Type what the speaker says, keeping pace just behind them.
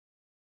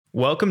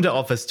Welcome to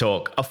Office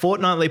Talk, a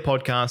fortnightly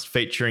podcast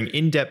featuring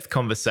in-depth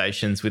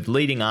conversations with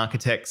leading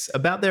architects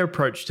about their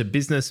approach to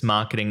business,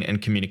 marketing,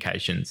 and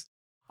communications.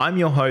 I'm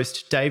your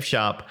host, Dave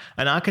Sharp,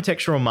 an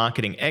architectural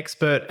marketing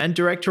expert and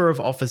director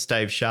of Office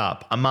Dave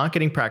Sharp, a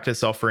marketing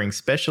practice offering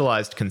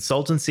specialized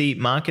consultancy,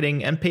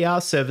 marketing, and PR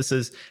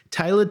services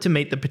tailored to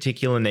meet the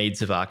particular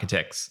needs of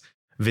architects.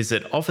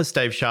 Visit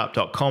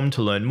officedavesharp.com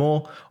to learn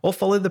more or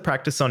follow the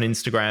practice on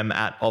Instagram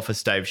at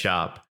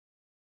OfficeDaveSharp.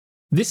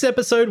 This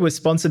episode was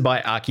sponsored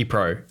by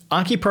ArchiPro.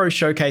 ArchiPro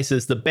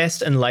showcases the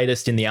best and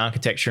latest in the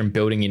architecture and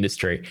building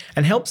industry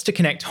and helps to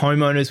connect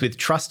homeowners with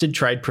trusted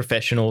trade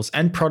professionals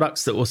and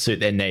products that will suit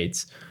their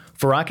needs.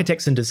 For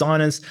architects and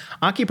designers,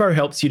 ArchiPro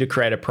helps you to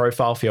create a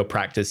profile for your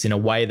practice in a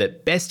way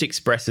that best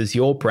expresses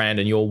your brand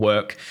and your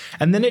work,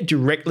 and then it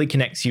directly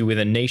connects you with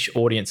a niche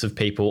audience of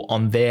people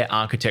on their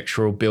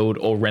architectural build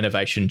or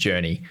renovation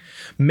journey.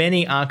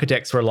 Many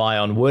architects rely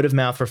on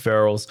word-of-mouth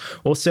referrals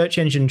or search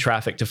engine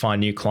traffic to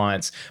find new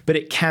clients, but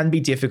it can be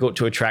difficult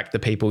to attract the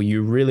people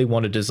you really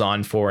want to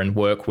design for and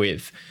work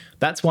with.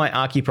 That's why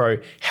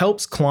ArchiPro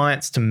helps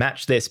clients to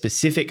match their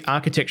specific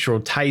architectural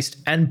taste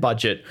and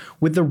budget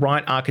with the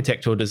right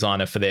architect or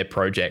designer for their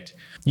project.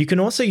 You can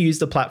also use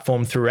the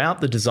platform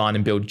throughout the design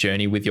and build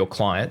journey with your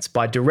clients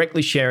by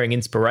directly sharing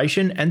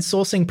inspiration and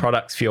sourcing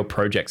products for your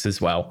projects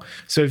as well.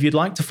 So if you'd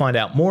like to find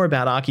out more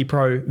about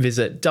ArchiPro,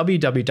 visit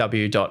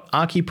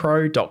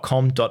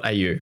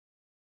www.archipro.com.au.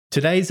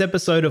 Today's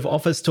episode of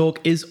Office Talk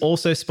is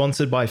also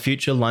sponsored by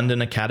Future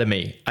London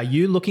Academy. Are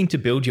you looking to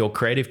build your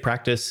creative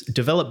practice,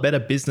 develop better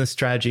business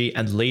strategy,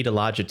 and lead a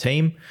larger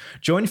team?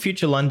 Join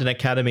Future London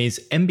Academy's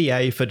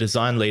MBA for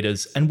Design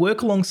Leaders and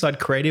work alongside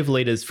creative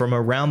leaders from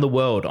around the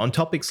world on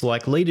topics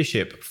like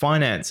leadership,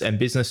 finance, and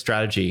business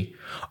strategy.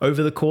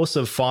 Over the course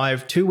of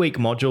 5 two-week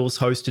modules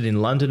hosted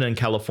in London and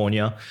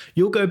California,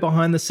 you'll go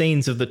behind the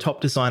scenes of the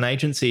top design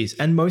agencies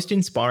and most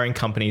inspiring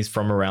companies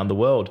from around the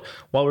world,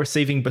 while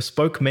receiving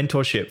bespoke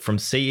mentorship from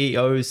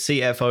CEOs,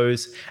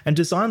 CFOs, and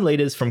design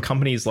leaders from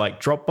companies like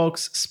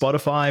Dropbox,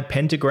 Spotify,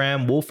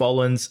 Pentagram, Wolf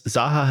Ollens,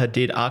 Zaha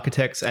Hadid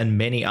Architects, and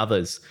many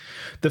others.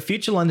 The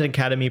Future London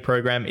Academy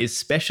program is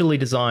specially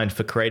designed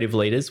for creative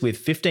leaders with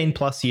 15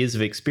 plus years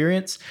of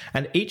experience,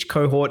 and each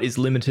cohort is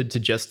limited to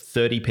just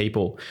 30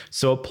 people.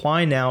 So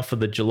apply now for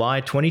the July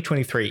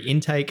 2023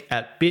 intake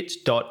at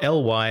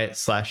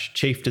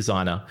bit.ly/chief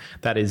designer.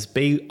 That is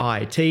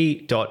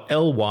bit.ly/chief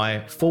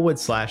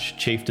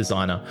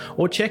designer,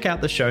 or check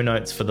out the show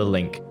notes for the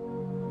link.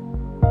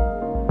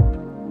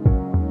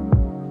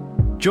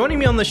 Joining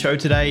me on the show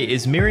today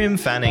is Miriam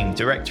Fanning,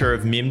 Director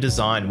of Mim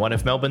Design, one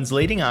of Melbourne's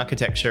leading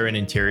architecture and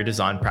interior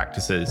design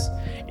practices.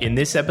 In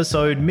this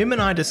episode, Mim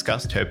and I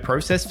discussed her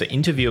process for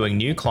interviewing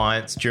new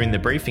clients during the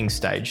briefing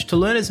stage to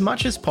learn as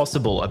much as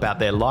possible about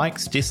their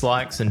likes,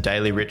 dislikes, and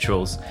daily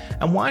rituals,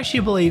 and why she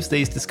believes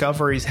these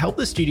discoveries help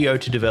the studio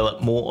to develop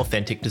more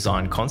authentic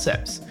design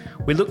concepts.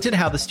 We looked at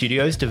how the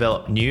studios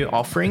develop new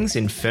offerings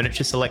in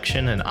furniture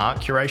selection and art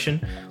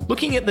curation,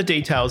 looking at the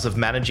details of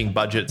managing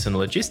budgets and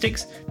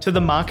logistics, to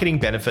the marketing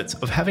benefits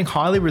of having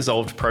highly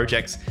resolved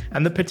projects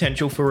and the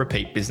potential for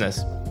repeat business.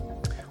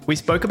 We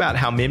spoke about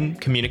how Mim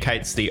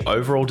communicates the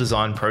overall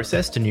design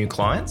process to new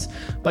clients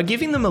by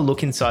giving them a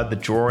look inside the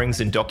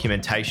drawings and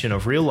documentation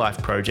of real-life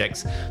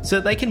projects so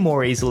that they can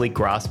more easily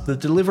grasp the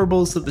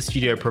deliverables that the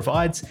studio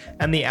provides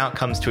and the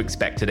outcomes to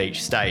expect at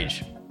each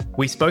stage.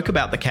 We spoke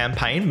about the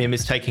campaign Mim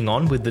is taking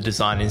on with the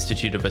Design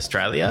Institute of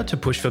Australia to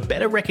push for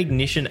better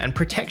recognition and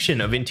protection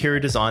of interior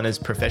designers'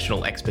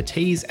 professional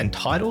expertise and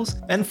titles.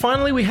 And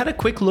finally, we had a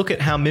quick look at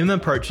how Mim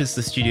approaches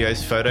the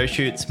studio's photo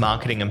shoots,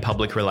 marketing and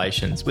public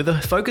relations, with a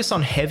focus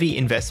on heavy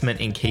investment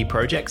in key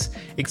projects,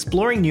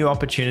 exploring new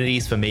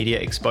opportunities for media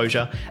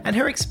exposure, and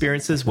her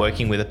experiences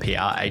working with a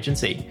PR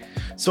agency.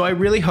 So I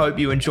really hope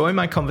you enjoy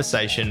my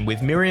conversation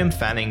with Miriam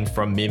Fanning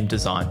from Mim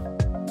Design.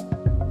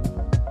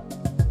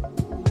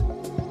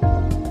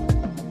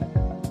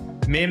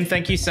 Mim,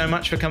 thank you so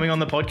much for coming on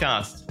the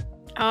podcast.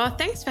 Oh,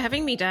 thanks for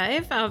having me,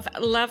 Dave. I've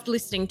loved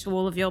listening to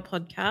all of your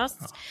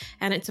podcasts,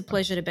 and it's a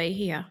pleasure to be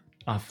here.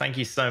 Oh, thank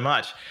you so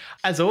much.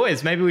 As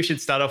always, maybe we should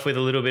start off with a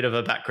little bit of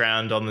a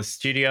background on the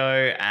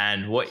studio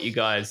and what you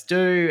guys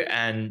do,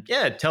 and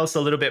tell us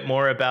a little bit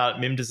more about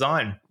Mim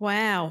Design.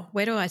 Wow,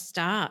 where do I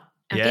start?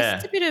 I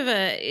guess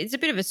it's a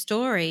bit of a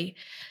story.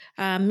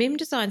 Mim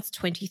Design's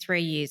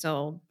 23 years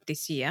old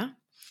this year,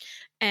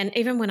 and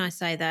even when I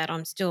say that,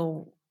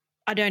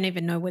 I don't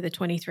even know where the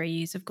 23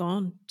 years have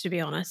gone, to be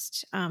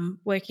honest.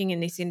 Working in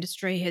this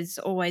industry has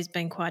always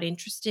been quite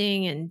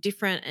interesting and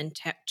different and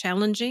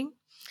challenging.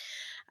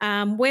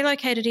 We're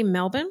located in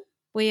Melbourne.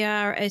 We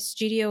are a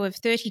studio of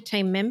 30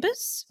 team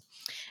members,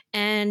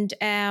 and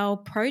our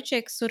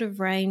projects sort of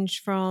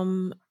range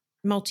from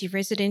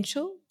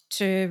multi-residential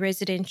to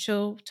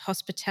residential, to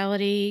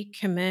hospitality,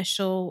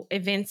 commercial,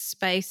 event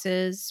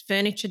spaces,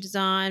 furniture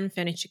design,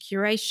 furniture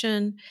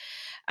curation.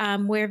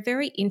 We're a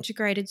very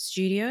integrated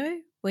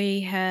studio.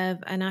 We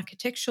have an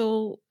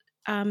architectural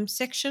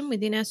section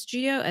within our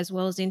studio, as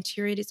well as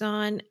interior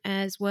design,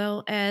 as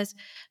well as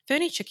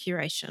furniture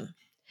curation.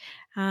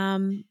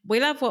 We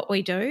love what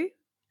we do.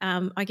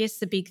 I guess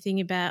the big thing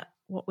about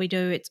what we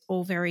do, it's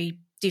all very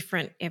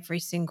different every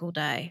single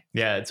day.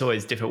 Yeah, it's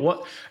always different.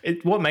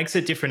 What makes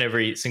it different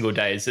every single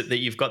day? Is it that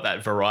you've got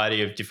that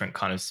variety of different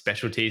kind of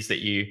specialties that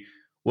you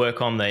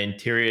work on, the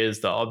interiors,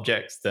 the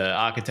objects, the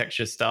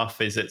architecture stuff?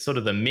 Is it sort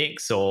of the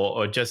mix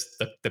or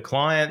just the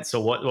clients,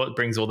 or what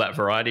brings all that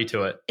variety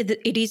to it?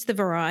 It is the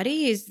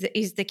variety is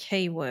the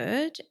key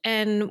word,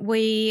 and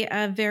we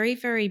are very,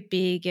 very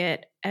big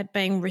at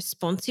being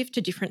responsive to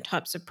different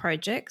types of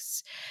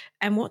projects.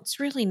 And what's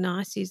really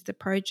nice is the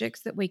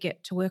projects that we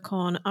get to work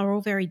on are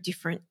all very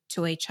different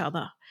to each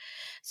other.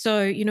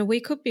 So, we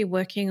could be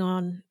working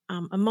on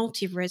a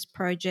multi-res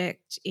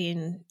project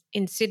in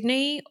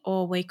Sydney,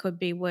 or we could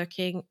be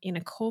working in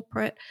a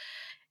corporate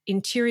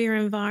interior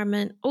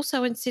environment.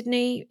 Also in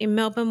Sydney, in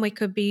Melbourne, we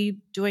could be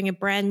doing a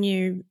brand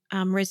new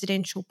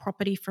residential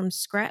property from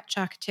scratch,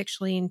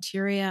 architecturally,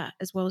 interior,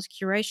 as well as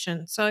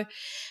curation. So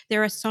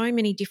there are so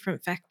many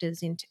different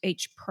factors into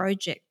each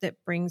project that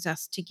brings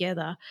us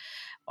together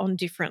on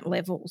different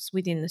levels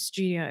within the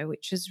studio,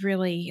 which is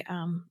really,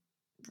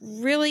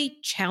 really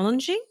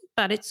challenging,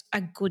 but it's a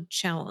good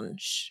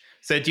challenge.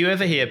 So do you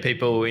ever hear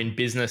people in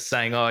business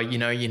saying, "Oh,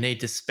 you need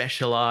to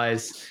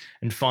specialize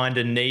and find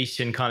a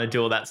niche and kind of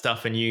do all that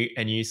stuff," and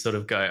you sort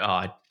of go, "Oh,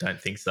 I don't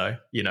think so."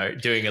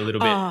 Doing a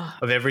little bit Oh,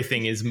 of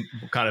everything is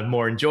kind of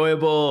more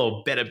enjoyable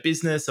or better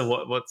business,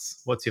 or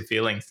what's your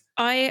feelings?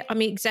 I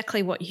mean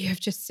exactly what you have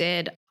just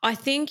said. I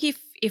think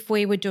if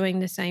we were doing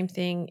the same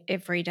thing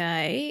every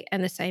day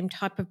and the same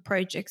type of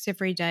projects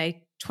every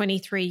day,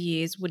 23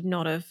 years would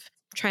not have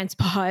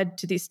transpired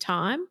to this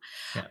time.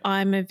 Yeah.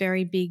 I'm a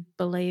very big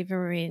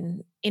believer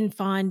in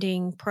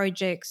finding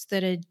projects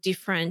that are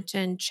different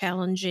and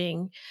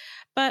challenging,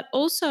 but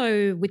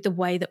also with the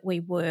way that we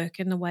work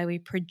and the way we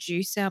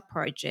produce our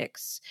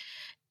projects.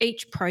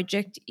 Each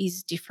project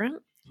is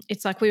different.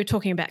 It's like we were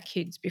talking about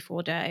kids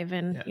before, Dave,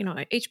 and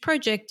each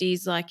project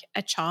is like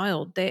a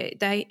child.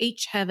 They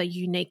each have a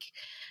unique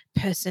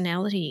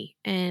personality,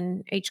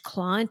 and each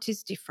client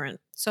is different.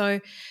 So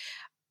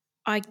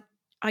I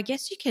I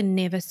guess you can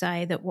never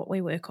say that what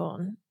we work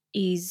on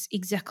is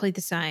exactly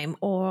the same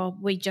or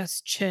we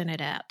just churn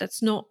it out.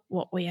 That's not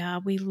what we are.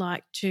 We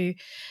like to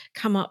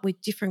come up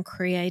with different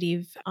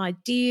creative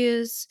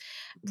ideas,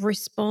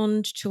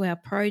 respond to our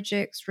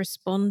projects,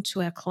 respond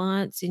to our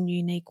clients in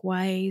unique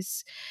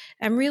ways,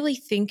 and really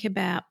think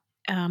about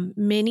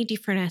many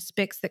different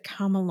aspects that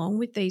come along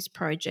with these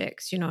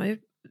projects,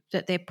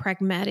 that they're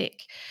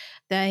pragmatic,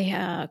 they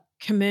are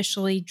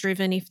commercially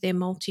driven if they're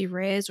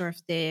multi-res or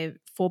if they're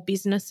for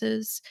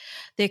businesses.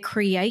 They're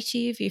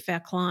creative if our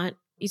client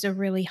is a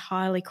really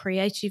highly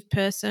creative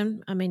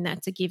person. I mean,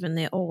 that's a given.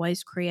 They're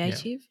always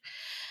creative.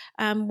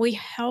 We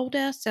hold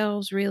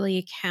ourselves really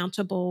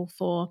accountable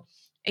for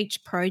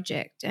each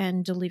project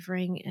and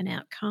delivering an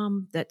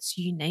outcome that's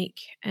unique.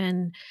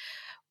 And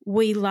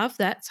we love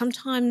that.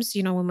 Sometimes,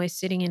 when we're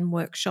sitting in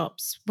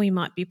workshops, we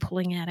might be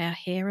pulling out our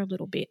hair a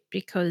little bit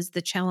because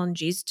the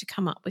challenge is to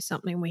come up with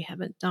something we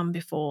haven't done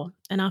before.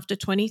 And after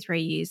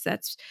 23 years,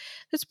 that's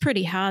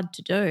pretty hard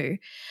to do.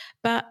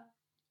 But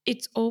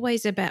it's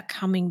always about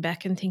coming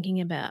back and thinking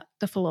about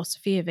the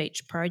philosophy of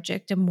each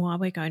project and why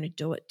we're going to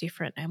do it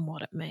different and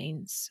what it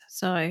means.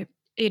 So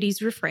it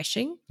is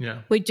refreshing.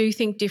 Yeah. We do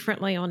think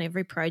differently on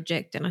every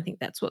project, and I think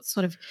that's what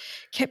sort of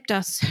kept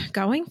us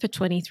going for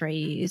 23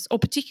 years, or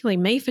particularly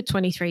me for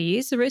 23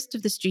 years. The rest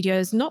of the studio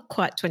is not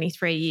quite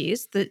 23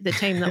 years, the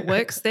team that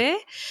works there,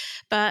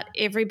 but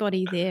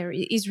everybody there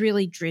is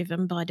really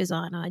driven by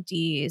design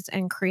ideas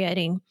and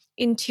creating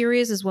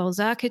interiors as well as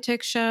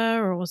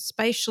architecture or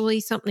spatially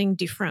something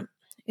different.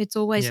 It's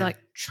always like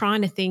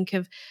trying to think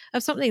of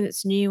something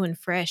that's new and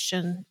fresh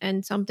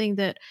and something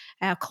that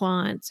our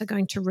clients are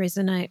going to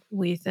resonate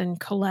with and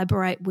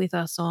collaborate with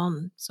us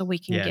on so we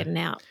can get an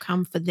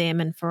outcome for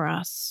them and for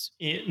us.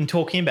 In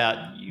talking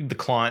about the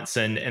clients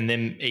and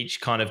them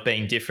each kind of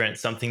being different,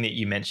 something that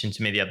you mentioned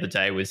to me the other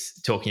day was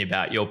talking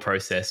about your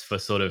process for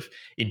sort of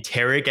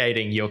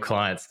interrogating your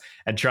clients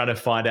and trying to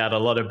find out a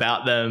lot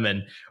about them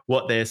and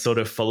what their sort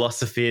of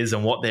philosophy is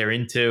and what they're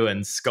into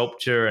and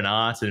sculpture and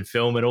art and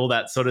film and all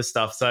that sort of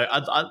stuff. So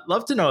I'd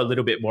love to know a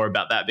little bit more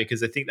about that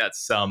because I think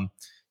that's kind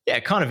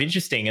of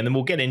interesting. And then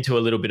we'll get into a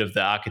little bit of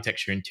the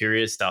architecture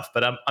interior stuff.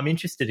 But I'm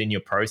interested in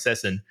your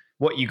process and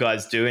what you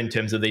guys do in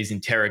terms of these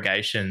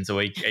interrogations.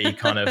 Or are you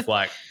kind of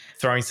like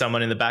throwing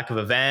someone in the back of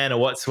a van, or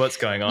what's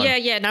going on?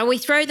 Yeah. No, we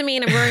throw them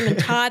in a room and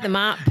tie them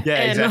up.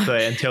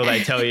 Exactly. Until they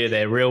tell you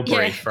their real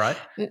brief, right?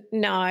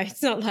 No,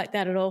 it's not like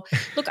that at all.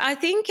 Look, I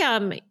think,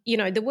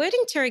 the word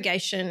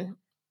interrogation,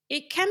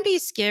 it can be a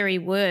scary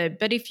word,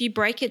 but if you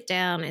break it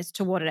down as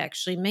to what it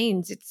actually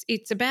means,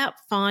 it's about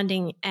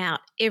finding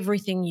out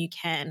everything you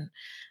can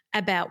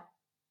about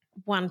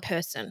one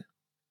person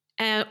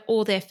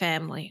or their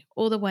family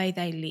or the way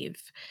they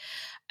live.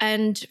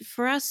 And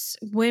for us,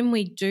 when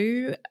we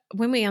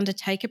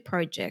undertake a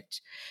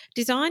project,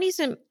 design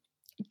isn't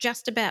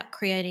just about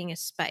creating a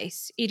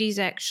space. It is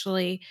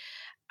actually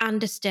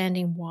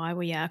understanding why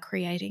we are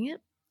creating it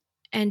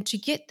and to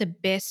get the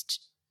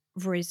best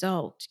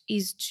result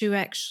is to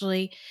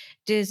actually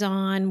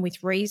design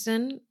with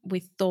reason,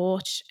 with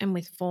thought, and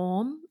with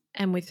form,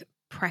 and with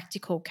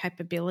practical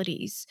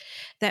capabilities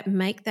that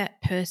make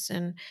that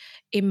person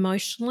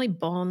emotionally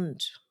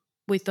bond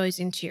with those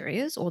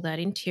interiors or that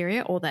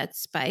interior or that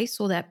space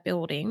or that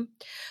building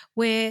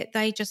where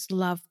they just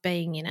love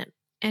being in it.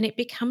 And it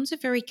becomes a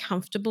very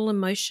comfortable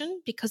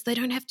emotion because they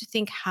don't have to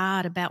think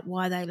hard about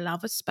why they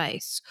love a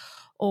space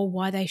or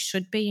why they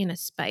should be in a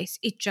space.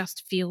 It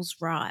just feels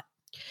right.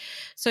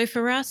 So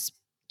for us,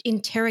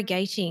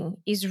 interrogating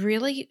is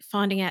really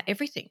finding out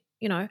everything,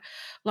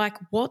 like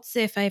what's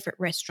their favorite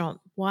restaurant?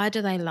 Why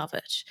do they love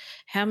it?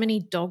 How many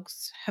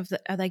dogs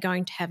are they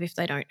going to have if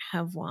they don't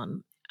have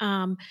one?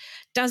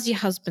 Does your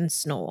husband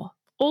snore?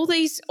 All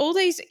these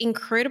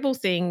incredible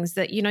things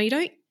that, you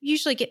don't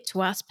usually get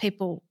to ask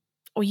people,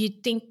 or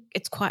you'd think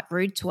it's quite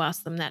rude to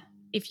ask them that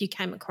if you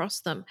came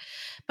across them.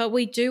 But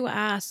we do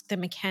ask the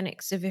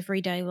mechanics of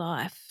everyday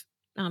life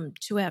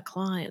to our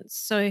clients.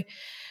 So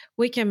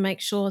we can make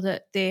sure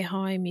that their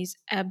home is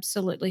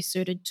absolutely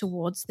suited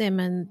towards them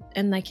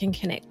and they can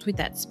connect with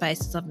that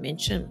space, as I've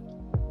mentioned.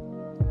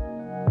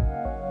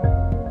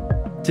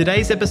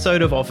 Today's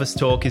episode of Office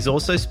Talk is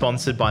also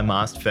sponsored by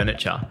Mast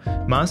Furniture.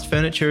 Mast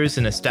Furniture is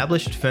an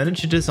established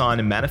furniture design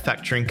and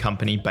manufacturing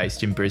company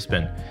based in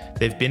Brisbane.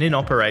 They've been in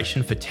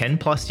operation for 10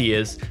 plus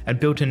years and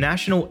built a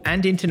national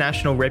and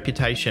international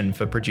reputation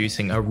for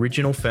producing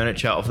original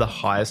furniture of the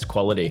highest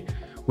quality.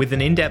 With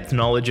an in-depth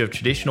knowledge of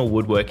traditional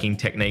woodworking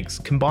techniques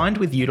combined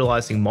with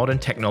utilising modern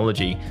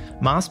technology,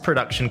 Mast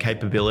production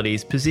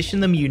capabilities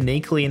position them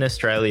uniquely in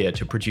Australia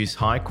to produce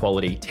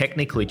high-quality,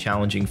 technically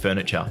challenging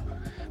furniture.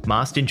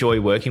 Mast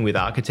enjoy working with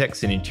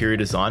architects and interior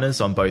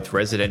designers on both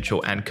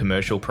residential and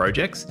commercial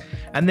projects,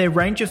 and their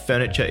range of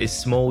furniture is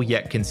small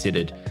yet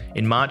considered.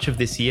 In March of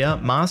this year,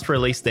 Mast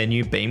released their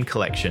new Beam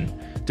collection.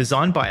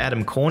 Designed by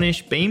Adam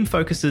Cornish, Beam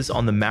focuses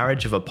on the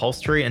marriage of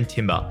upholstery and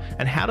timber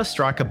and how to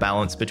strike a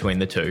balance between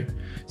the two.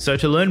 So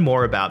to learn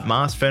more about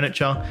Mast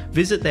Furniture,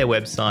 visit their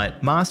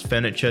website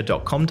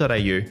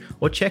mastfurniture.com.au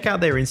or check out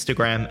their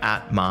Instagram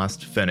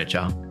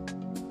 @mastfurniture.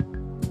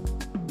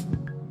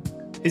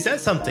 Is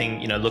that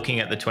something, looking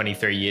at the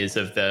 23 years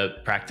of the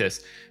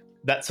practice,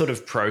 that sort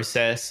of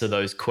process or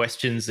those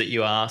questions that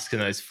you ask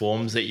and those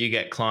forms that you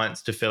get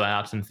clients to fill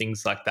out and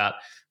things like that,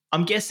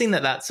 I'm guessing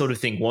that sort of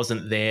thing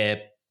wasn't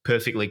there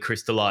perfectly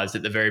crystallized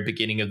at the very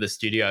beginning of the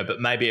studio, but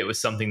maybe it was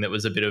something that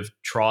was a bit of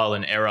trial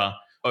and error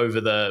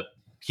over the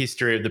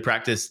history of the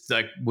practice.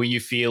 Like, were you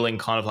feeling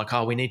kind of like,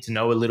 we need to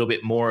know a little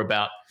bit more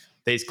about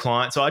these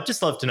clients? So I'd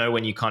just love to know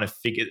when you kind of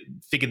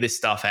figured this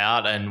stuff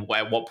out and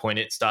at what point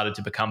it started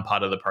to become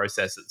part of the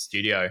process at the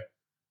studio.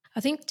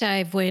 I think,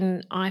 Dave,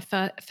 when I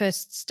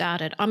first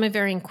started, I'm a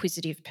very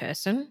inquisitive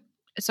person.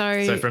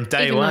 So from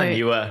day one,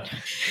 you were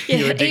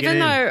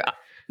digging in.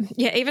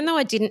 Even though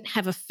I didn't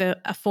have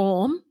a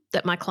form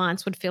that my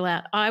clients would fill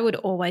out, I would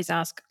always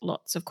ask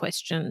lots of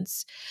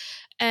questions.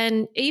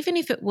 And even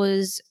if it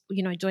was,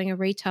 doing a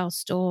retail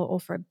store or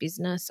for a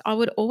business, I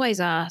would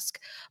always ask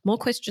more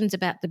questions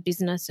about the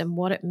business and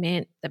what it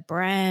meant, the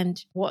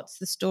brand, what's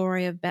the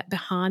story about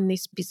behind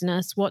this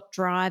business, what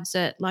drives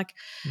it,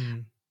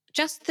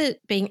 just the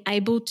being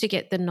able to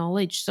get the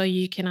knowledge so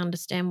you can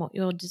understand what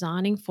you're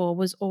designing for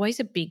was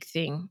always a big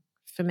thing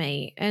for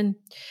me. And,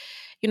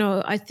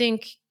 I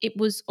think it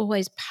was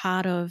always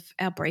part of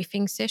our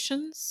briefing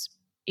sessions.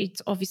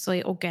 It's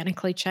obviously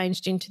organically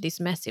changed into this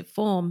massive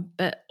form,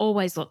 but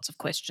always lots of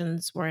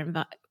questions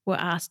were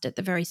asked at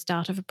the very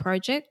start of a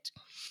project.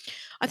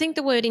 I think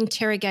the word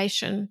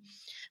interrogation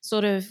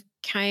sort of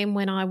came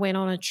when I went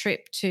on a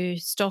trip to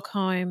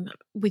Stockholm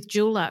with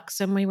Dulux,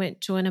 and we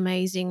went to an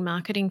amazing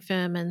marketing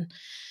firm, and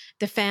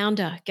the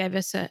founder gave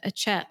us a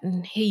chat,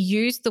 and he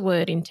used the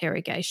word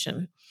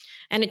interrogation.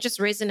 And it just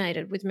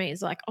resonated with me.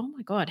 It's like, oh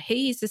my God,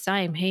 he is the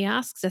same. He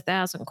asks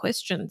 1,000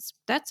 questions.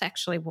 That's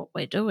actually what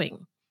we're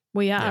doing.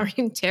 We are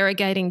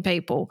interrogating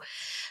people.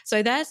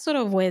 So that's sort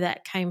of where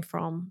that came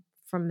from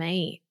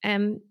me.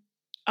 And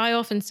I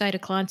often say to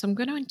clients, I'm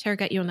going to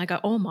interrogate you. And they go,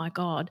 oh my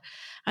God.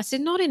 I said,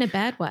 not in a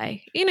bad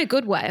way, in a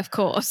good way, of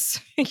course,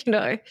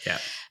 Yeah.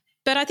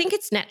 But I think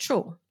it's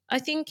natural. I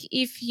think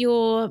if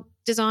you're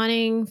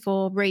designing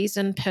for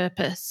reason,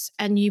 purpose,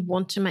 and you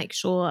want to make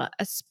sure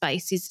a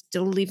space is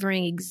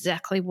delivering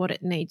exactly what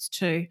it needs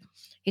to,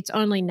 it's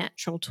only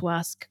natural to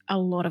ask a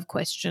lot of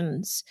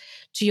questions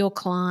to your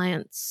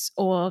clients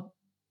or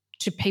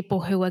to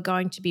people who are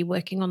going to be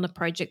working on the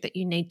project that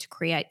you need to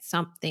create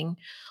something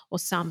or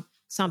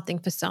something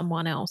for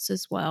someone else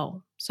as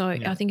well. So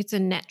I think it's a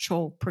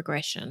natural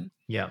progression.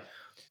 Yeah.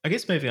 I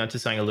guess moving on to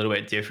something a little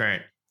bit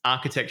different.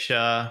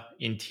 Architecture,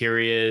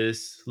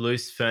 interiors,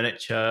 loose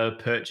furniture,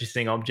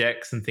 purchasing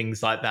objects and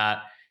things like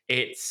that.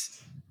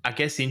 It's, I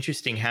guess,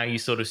 interesting how you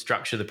sort of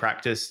structure the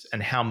practice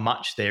and how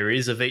much there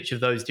is of each of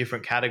those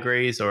different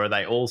categories, or are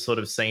they all sort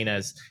of seen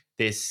as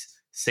this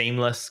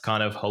seamless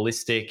kind of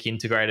holistic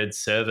integrated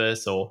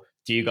service, or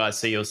do you guys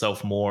see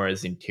yourself more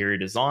as interior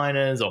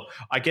designers? Or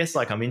I guess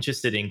I'm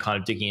interested in kind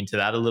of digging into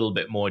that a little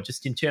bit more,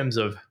 just in terms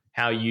of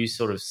how you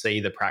sort of see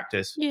the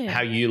practice, Yeah.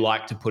 how you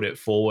like to put it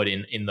forward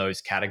in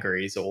those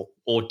categories,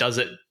 or does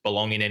it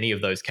belong in any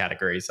of those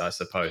categories, I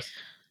suppose?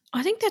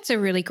 I think that's a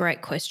really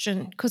great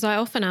question because I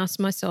often ask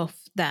myself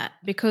that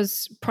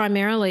because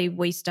primarily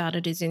we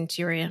started as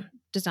interior Yep.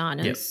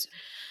 designers.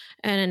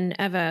 And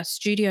of our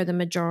studio, the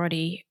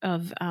majority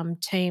of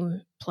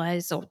team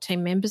players or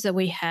team members that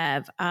we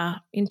have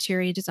are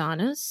interior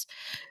designers,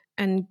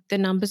 and the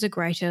numbers are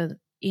greater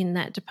in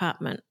that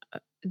department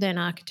than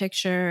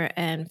architecture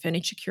and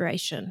furniture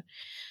curation.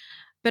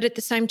 But at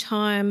the same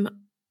time,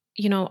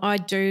 I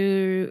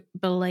do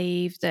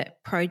believe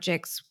that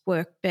projects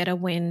work better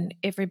when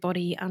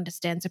everybody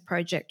understands a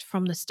project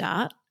from the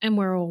start and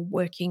we're all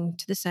working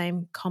to the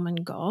same common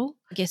goal.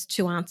 I guess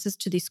two answers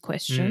to this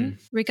question.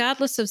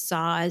 Regardless of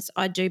size,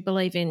 I do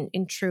believe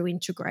in true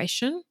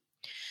integration.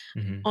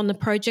 Mm-hmm. On the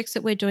projects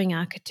that we're doing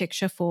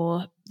architecture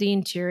for, the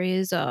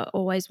interiors are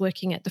always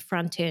working at the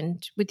front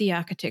end with the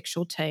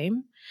architectural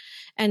team.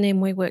 And then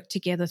we work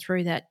together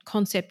through that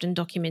concept and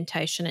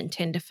documentation and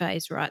tender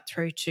phase right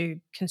through to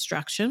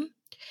construction.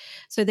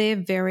 So they're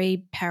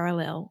very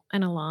parallel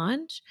and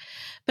aligned.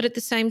 But at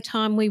the same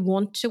time, we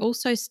want to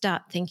also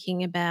start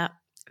thinking about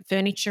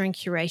furniture and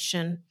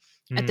curation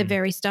at the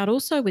very start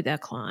also with our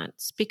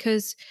clients,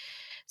 because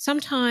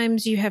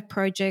sometimes you have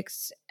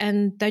projects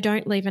and they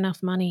don't leave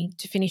enough money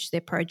to finish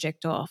their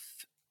project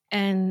off.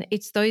 And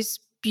it's those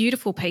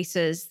beautiful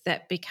pieces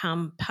that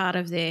become part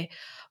of their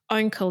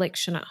own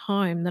collection at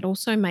home that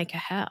also make a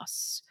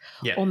house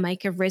or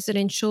make a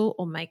residential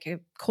or make a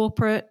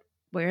corporate,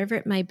 wherever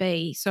it may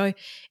be. So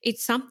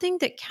it's something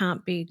that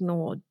can't be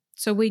ignored.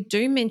 So we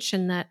do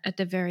mention that at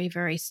the very,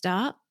 very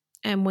start,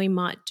 and we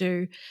might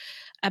do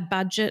a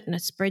budget and a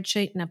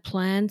spreadsheet and a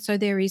plan. So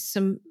there is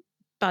some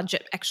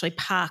budget actually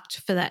parked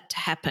for that to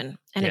happen,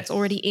 and it's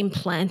already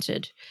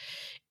implanted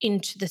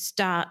into the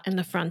start and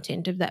the front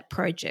end of that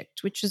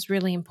project, which is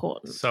really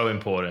important. So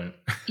important.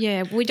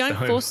 Yeah, we don't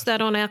force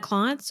that on our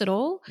clients at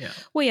all. Yeah.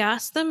 We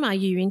ask them, are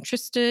you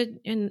interested?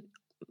 And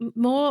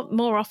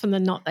more often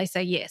than not, they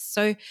say yes.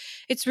 So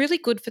it's really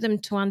good for them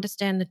to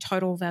understand the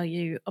total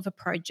value of a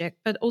project,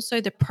 but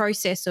also the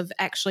process of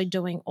actually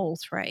doing all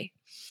three.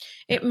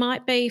 It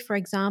might be, for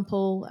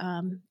example,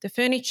 the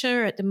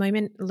furniture at the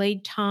moment,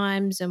 lead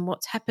times and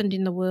what's happened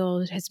in the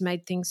world has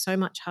made things so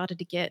much harder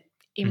to get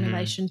in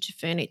relation to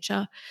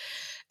furniture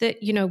that,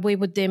 we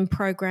would then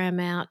program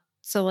out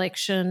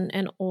selection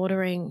and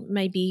ordering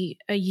maybe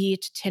a year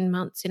to 10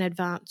 months in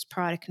advance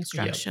prior to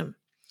construction.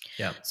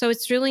 Yep. So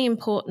it's really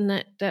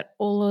important that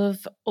all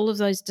of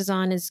those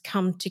designers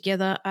come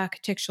together,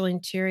 architectural,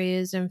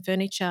 interiors and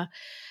furniture,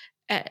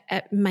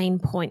 at main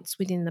points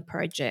within the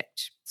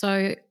project.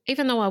 So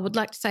even though I would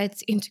like to say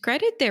it's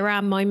integrated, there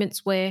are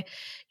moments where,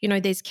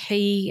 there's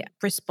key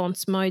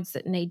response modes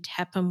that need to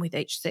happen with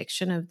each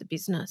section of the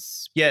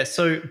business. Yeah,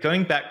 so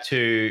going back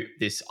to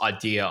this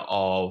idea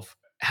of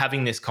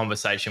having this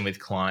conversation with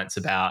clients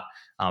about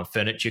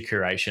furniture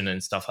curation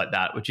and stuff like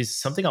that, which is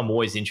something I'm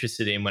always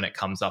interested in when it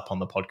comes up on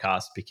the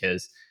podcast,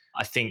 because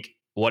I think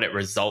what it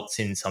results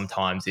in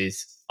sometimes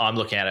is I'm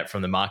looking at it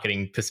from the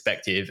marketing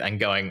perspective and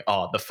going,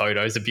 oh, the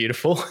photos are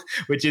beautiful,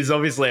 which is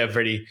obviously a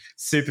pretty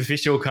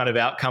superficial kind of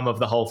outcome of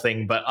the whole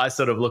thing. But I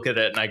sort of look at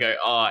it and I go,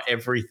 oh,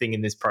 everything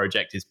in this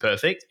project is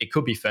perfect. It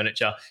could be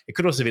furniture. It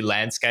could also be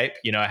landscape.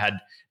 I had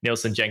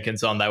Nielsen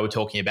Jenkins on. They were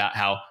talking about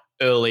how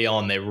early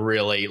on they're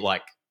really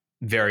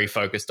very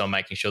focused on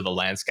making sure the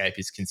landscape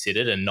is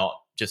considered and not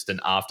just an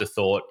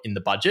afterthought in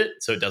the budget.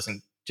 So it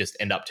doesn't just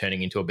end up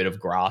turning into a bit of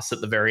grass at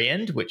the very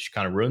end, which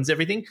kind of ruins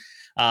everything.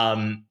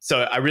 So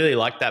I really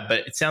like that,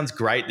 but it sounds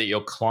great that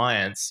your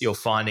clients, you're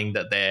finding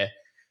that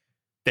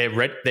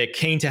they're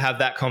keen to have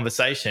that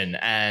conversation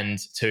and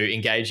to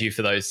engage you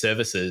for those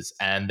services,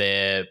 and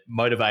they're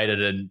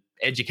motivated and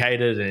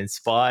educated and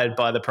inspired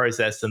by the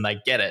process, and they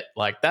get it.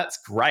 That's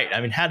great.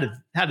 I mean, how did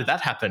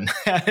that happen?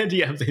 How do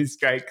you have these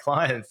great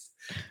clients?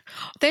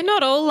 They're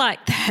not all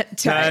like that,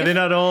 Dave. No, they're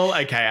not all.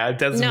 Okay,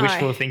 that's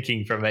wishful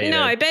thinking from me.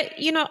 No, but,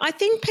 I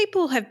think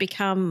people have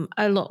become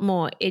a lot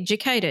more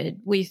educated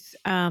with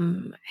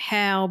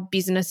how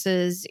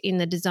businesses in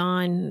the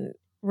design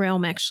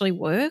realm actually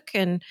work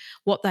and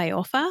what they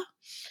offer.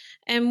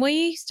 And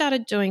we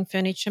started doing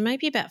furniture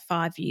maybe about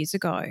 5 years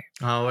ago.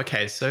 Oh,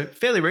 okay. So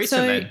fairly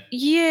recent then.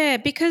 Yeah,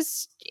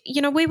 because,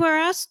 we were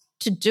asked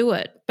to do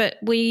it, but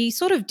we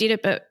sort of did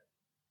it, but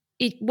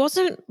it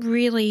wasn't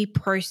really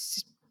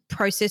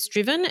process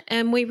driven,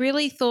 and we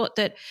really thought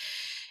that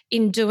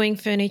in doing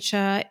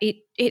furniture it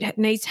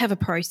needs to have a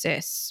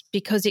process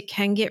because it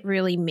can get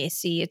really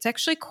messy. It's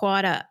actually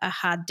quite a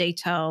hard,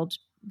 detailed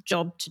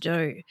job to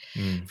do,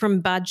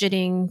 from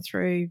budgeting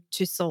through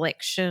to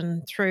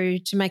selection, through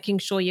to making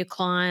sure your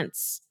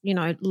clients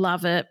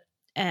love it,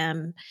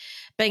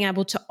 being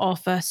able to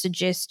offer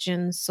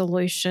suggestions,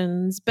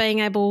 solutions, being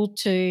able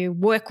to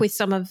work with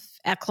some of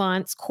our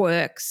clients'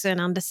 quirks and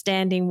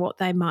understanding what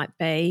they might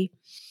be.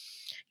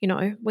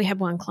 We had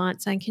one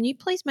client saying, can you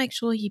please make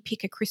sure you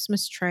pick a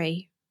Christmas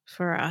tree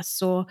for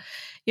us, or,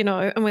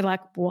 and we're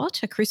like,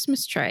 what, a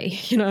Christmas tree?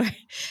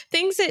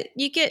 Things that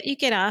you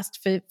get asked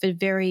for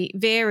very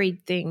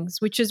varied things,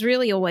 which is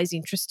really always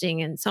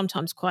interesting and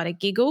sometimes quite a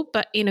giggle,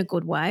 but in a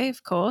good way,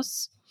 of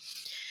course.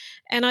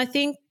 And I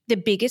think the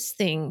biggest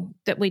thing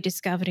that we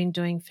discovered in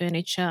doing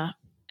furniture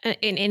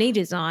in any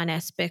design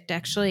aspect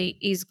actually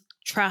is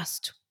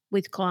trust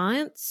with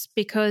clients,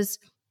 because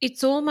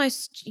it's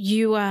almost,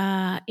 you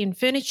are in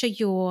furniture,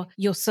 you're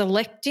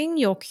selecting,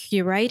 you're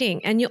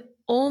curating, and you're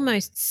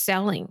almost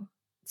selling.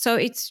 So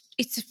it's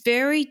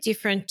very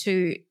different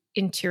to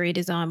interior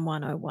design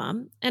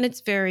 101, and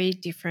it's very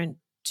different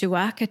to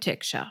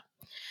architecture.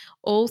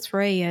 All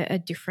three are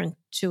different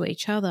to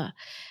each other.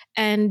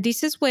 And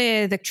this is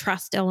where the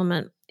trust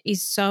element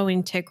is so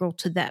integral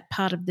to that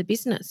part of the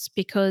business,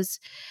 because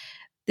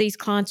these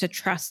clients are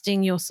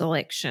trusting your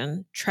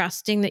selection,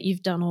 trusting that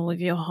you've done all of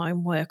your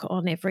homework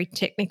on every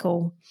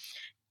technical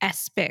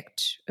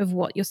aspect of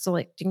what you're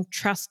selecting,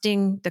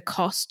 trusting the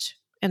cost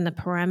and the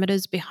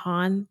parameters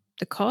behind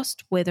the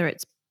cost, whether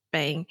it's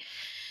being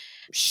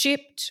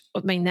shipped.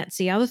 I mean, that's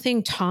the other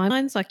thing,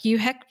 timelines. Like, you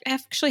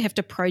actually have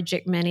to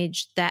project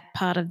manage that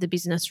part of the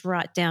business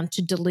right down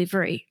to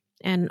delivery.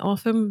 And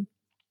often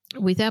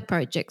with our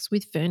projects,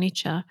 with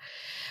furniture,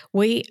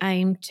 we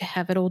aim to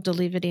have it all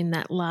delivered in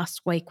that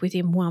last week,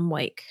 within 1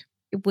 week.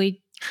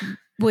 We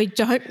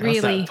don't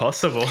really. How's that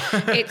possible?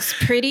 It's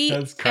pretty.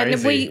 That's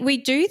crazy. And we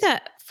do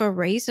that for a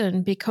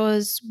reason,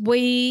 because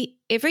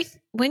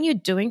when you're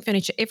doing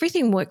furniture,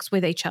 everything works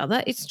with each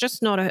other. It's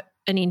just not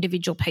an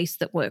individual piece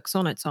that works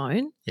on its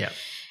own. Yeah.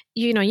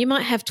 You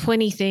might have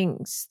 20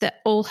 things that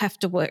all have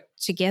to work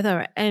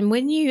together. And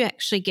when you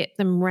actually get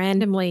them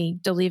randomly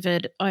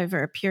delivered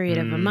over a period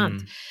of a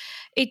month,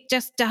 it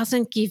just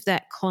doesn't give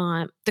that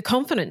client the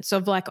confidence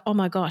of like, oh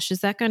my gosh,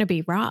 is that going to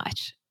be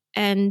right?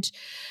 And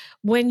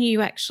when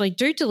you actually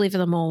do deliver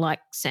them all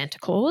like Santa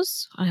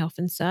Claus, I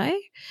often say,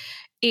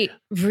 it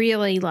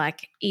really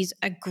is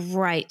a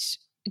great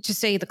to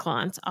see the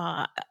client's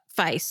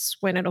face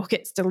when it all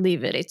gets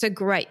delivered. It's a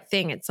great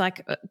thing. It's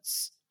like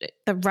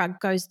the rug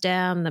goes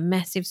down, the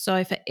massive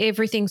sofa,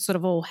 everything sort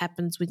of all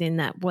happens within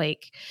that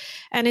week.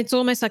 And it's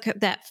almost like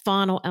that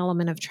final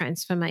element of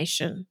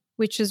transformation,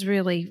 which is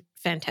really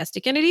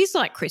fantastic. And it is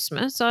like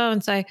Christmas. So I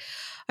would say,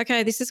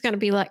 okay, this is going to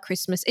be like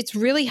Christmas. It's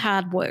really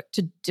hard work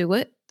to do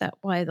it that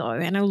way though,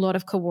 and a lot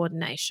of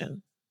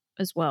coordination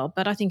as well.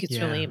 But I think it's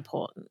really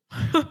important.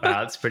 Wow,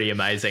 that's pretty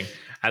amazing.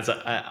 As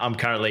I'm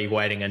currently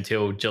waiting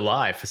until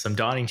July for some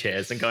dining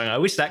chairs and going, I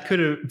wish that could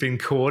have been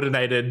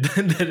coordinated,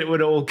 that it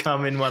would all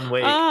come in 1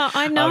 week. Oh,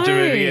 I know. After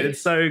moving it.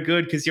 It's so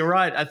good, because you're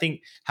right. I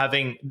think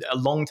having a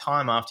long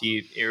time after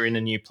you're in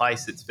a new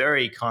place, it's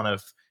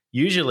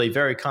usually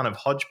very kind of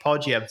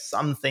hodgepodge. You have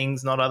some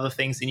things, not other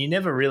things, and you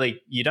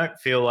don't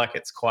feel like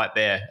it's quite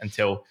there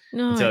until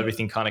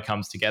everything kind of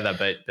comes together.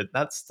 But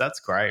that's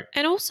great.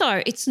 And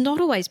also, it's not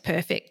always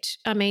perfect.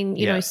 I mean,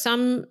 you know,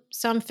 some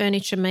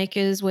furniture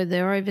makers, where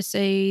they're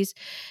overseas,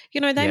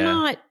 they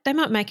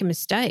might make a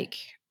mistake,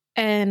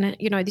 and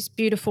this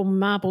beautiful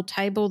marble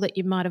table that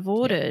you might have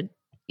ordered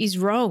is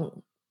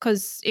wrong,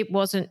 because it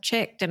wasn't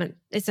checked, and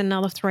it's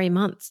another 3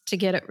 months to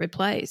get it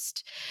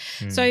replaced.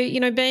 So,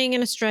 being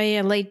in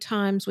Australia, lead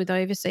times with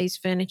overseas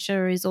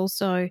furniture is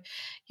also,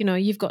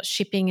 you've got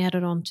shipping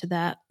added onto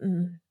that.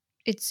 And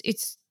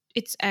it's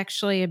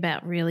actually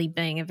about really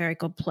being a very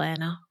good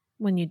planner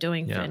when you're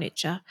doing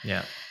furniture.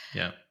 Yeah,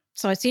 yeah.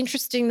 So it's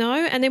interesting though.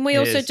 And then we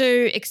also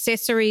do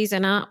accessories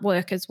and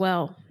artwork as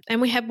well. And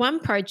we had one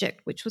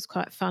project which was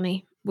quite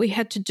funny. We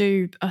had to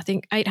do, I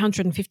think,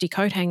 850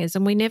 coat hangers,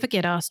 and we never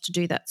get asked to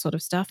do that sort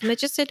of stuff. And they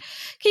just said,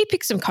 can you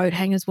pick some coat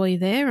hangers while you're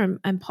there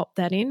and pop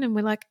that in? And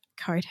we're like,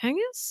 coat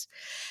hangers?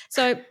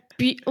 So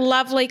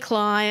lovely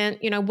client.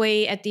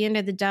 We, at the end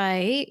of the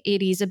day,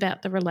 it is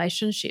about the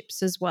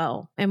relationships as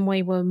well. And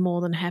we were more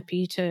than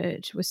happy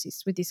to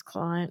assist with this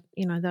client.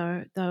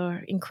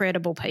 They're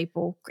incredible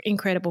people,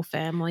 incredible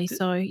family.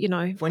 So,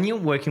 When you're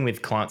working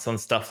with clients on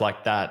stuff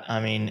like that,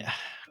 I mean,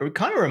 it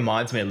kind of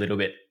reminds me a little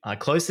bit.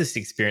 Closest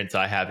experience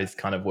I have is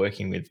kind of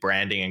working with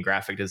branding and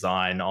graphic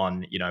design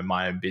on,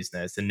 my own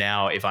business. And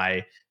now if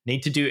I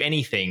need to do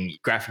anything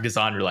graphic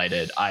design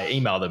related, I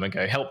email them and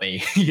go, help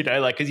me,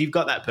 because you've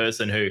got that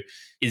person who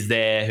is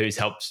there,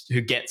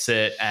 who gets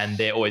it, and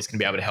they're always going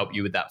to be able to help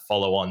you with that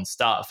follow-on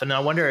stuff. And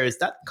I wonder, is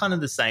that kind of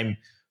the same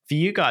for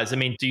you guys? I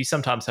mean, do you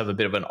sometimes have a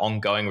bit of an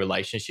ongoing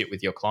relationship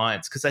with your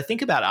clients? Because I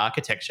think about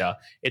architecture,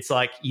 it's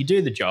like you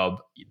do the job,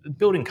 the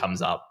building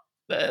comes up,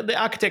 the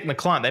architect and the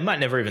client, they might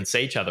never even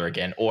see each other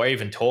again or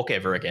even talk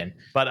ever again.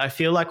 But I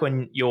feel like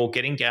when you're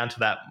getting down to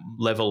that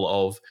level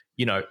of,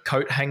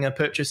 coat hanger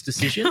purchase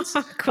decisions.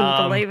 I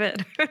couldn't believe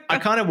it. I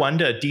kind of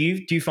wonder, do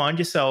you find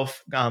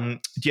yourself, do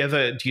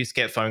you just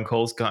get phone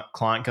calls,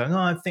 client going,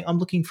 I think I'm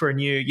looking for a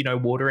new,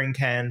 watering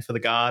can for the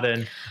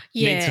garden,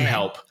 need some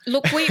help.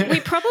 Look, we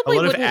probably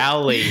a lot of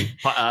hourly,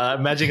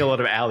 imagining a lot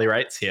of hourly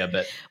rates here,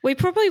 but we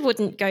probably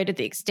wouldn't go to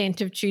the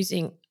extent of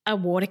choosing a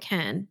water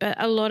can, but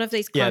a lot of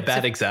these Yeah, clients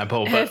bad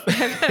example, but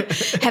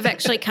have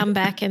actually come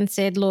back and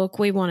said, look,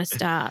 we want to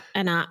start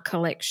an art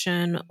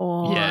collection,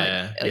 or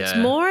it's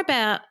more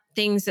about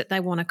things that they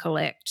want to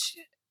collect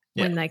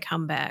when they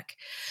come back.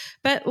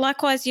 But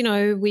likewise,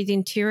 with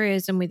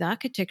interiors and with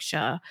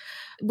architecture,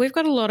 we've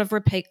got a lot of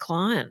repeat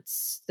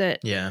clients that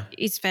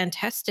is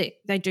fantastic.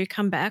 They do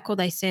come back, or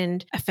they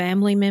send a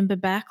family member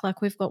back.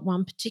 Like we've got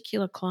one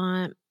particular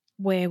client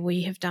where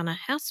we have done a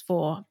house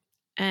for,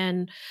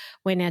 and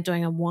we're now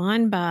doing a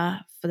wine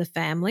bar for the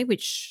family,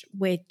 which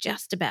we're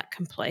just about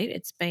complete.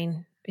 It's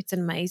an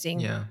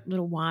amazing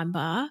little wine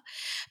bar.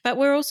 But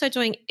we're also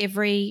doing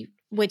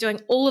we're doing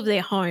all of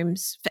their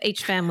homes for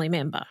each family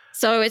member.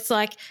 So it's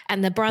like,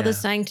 and the brother's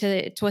saying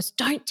to us,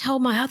 don't tell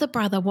my other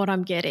brother what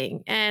I'm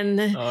getting. And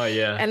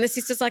and the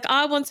sister's like,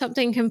 I want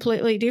something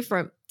completely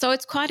different. So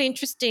it's quite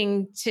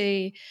interesting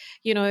to,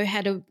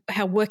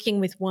 how working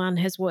with one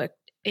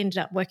ended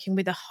up working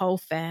with a whole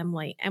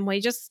family. And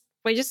we just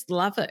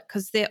love it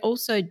because they're all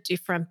so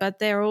different, but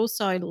they're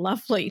also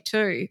lovely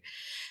too.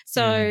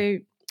 So,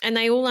 and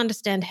they all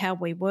understand how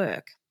we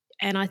work.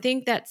 And I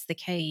think that's the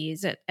key,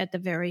 is at the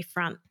very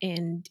front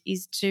end,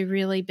 is to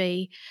really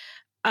be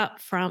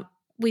upfront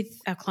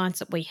with our clients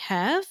that we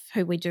have,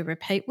 who we do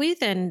repeat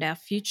with, and our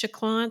future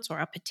clients or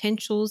our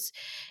potentials,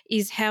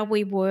 is how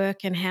we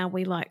work and how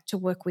we like to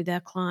work with our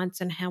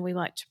clients and how we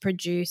like to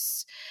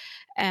produce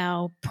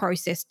our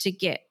process to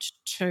get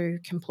to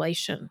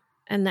completion.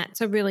 And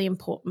that's a really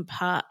important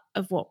part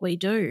of what we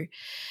do.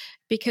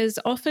 Because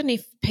often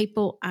if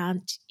people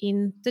aren't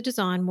in the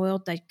design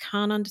world, they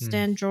can't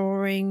understand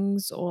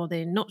drawings, or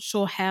they're not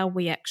sure how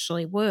we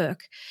actually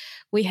work,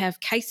 we have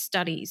case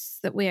studies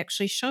that we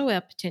actually show our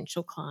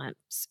potential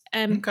clients.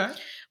 And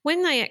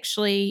when they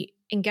actually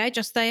engage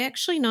us, they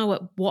actually know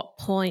at what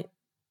point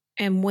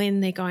and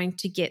when they're going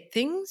to get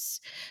things.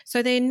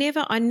 So I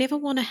never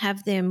want to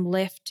have them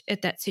left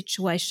at that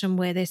situation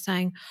where they're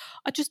saying,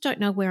 I just don't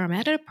know where I'm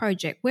at a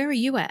project. Where are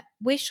you at?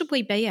 Where should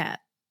we be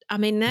at? I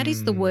mean, that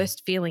is the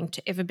worst feeling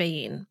to ever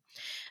be in.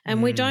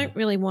 And we don't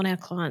really want our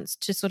clients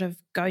to sort of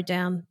go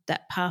down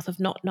that path of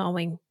not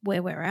knowing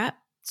where we're at.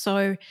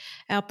 So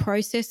our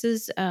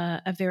processes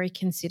are very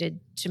considered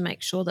to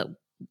make sure that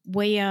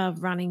we are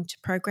running to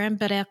program,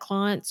 but our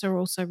clients are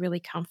also really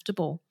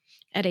comfortable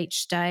at each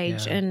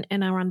stage and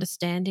are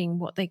understanding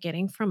what they're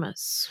getting from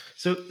us.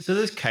 So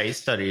those case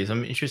studies,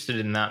 I'm interested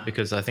in that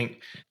because I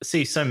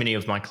see so many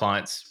of my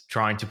clients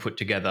trying to put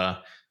together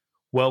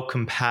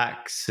welcome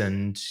packs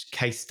and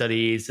case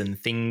studies and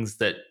things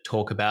that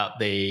talk about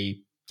the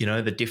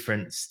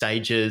different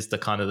stages, the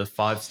kind of the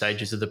 5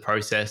 stages of the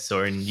process,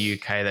 or in the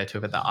UK they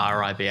talk about the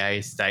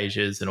RIBA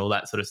stages and all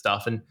that sort of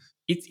stuff. And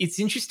it's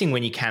interesting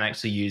when you can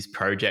actually use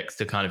projects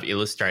to kind of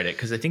illustrate it,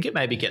 because I think it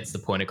maybe gets the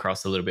point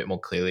across a little bit more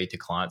clearly to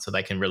clients so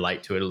they can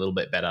relate to it a little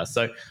bit better.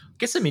 So I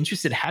guess I'm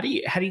interested, how do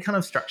you kind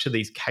of structure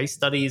these case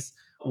studies?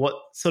 What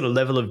sort of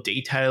level of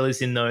detail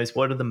is in those?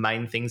 What are the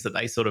main things that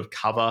they sort of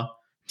cover?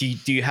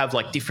 Do you have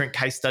like different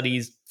case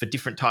studies for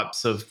different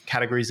types of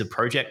categories of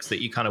projects that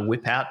you kind of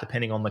whip out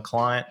depending on the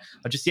client?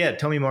 Or just,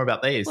 tell me more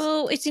about these.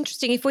 Well, it's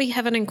interesting. If we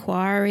have an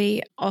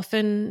inquiry,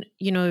 often,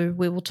 we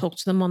will talk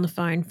to them on the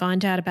phone,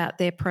 find out about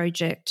their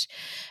project.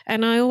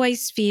 And I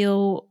always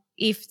feel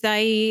if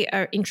they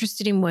are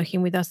interested in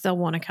working with us, they'll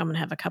want to come and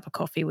have a cup of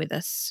coffee with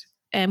us.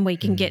 And we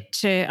can get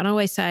to, and I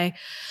always say,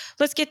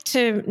 let's get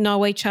to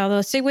know each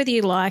other, see whether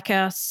you like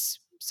us,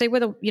 see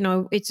whether,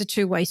 it's a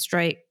two-way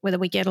street, whether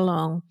we get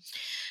along.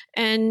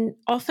 And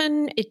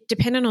often,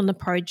 depending on the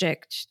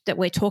project that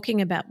we're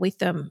talking about with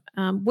them,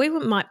 we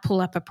might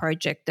pull up a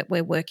project that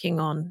we're working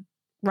on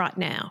right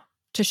now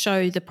to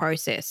show the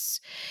process,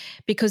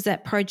 because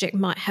that project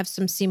might have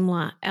some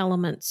similar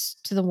elements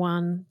to the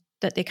one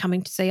that they're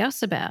coming to see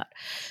us about.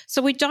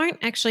 So we don't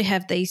actually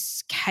have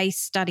these case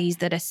studies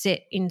that are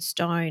set in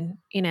stone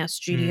in our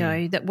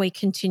studio that we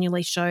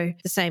continually show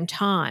the same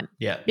time.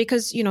 Yeah.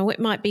 Because, it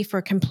might be for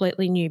a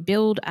completely new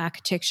build,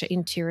 architecture,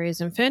 interiors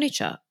and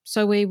furniture.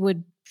 So we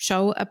would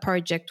show a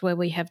project where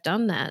we have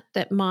done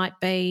that might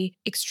be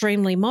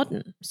extremely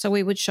modern. So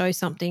we would show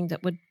something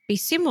that would be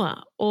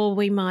similar, or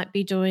we might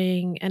be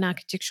doing an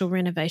architectural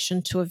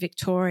renovation to a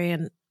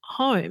Victorian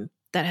home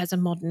that has a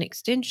modern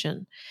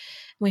extension.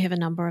 We have a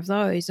number of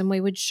those, and we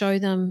would show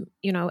them,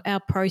 our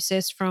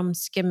process from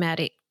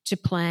schematic to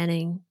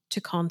planning to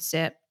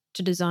concept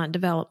to design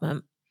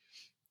development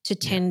to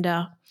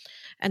tender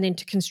and then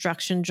to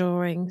construction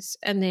drawings,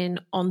 and then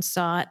on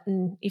site.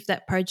 And if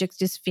that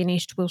project is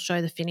finished, we'll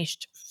show the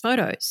finished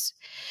photos.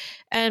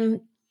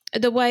 And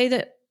the way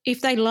that if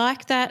they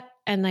like that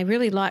and they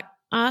really like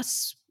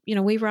us,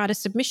 we write a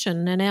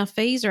submission, and our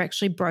fees are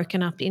actually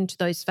broken up into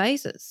those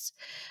phases.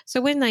 So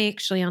when they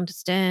actually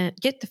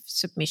get the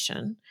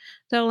submission,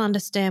 they'll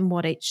understand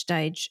what each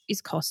stage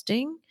is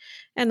costing,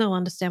 and they'll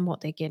understand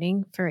what they're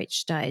getting for each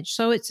stage.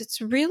 So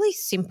it's a really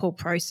simple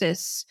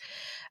process.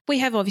 We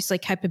have obviously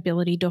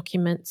capability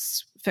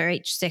documents for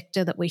each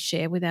sector that we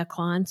share with our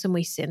clients, and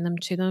we send them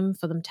to them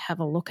for them to have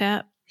a look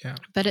at. Yeah.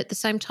 But at the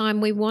same time,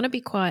 we want to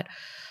be quite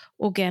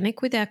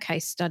organic with our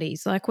case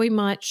studies. Like we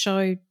might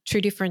show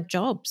 2 different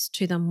jobs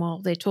to them while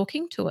they're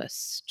talking to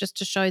us, just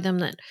to show them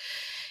that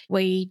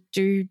we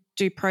do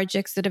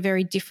projects that are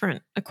very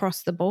different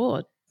across the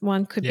board.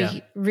 One could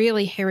be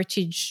really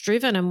heritage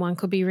driven and one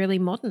could be really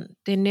modern.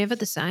 They're never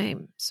the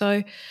same.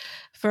 So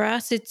for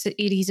us, it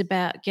is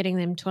about getting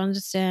them to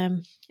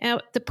understand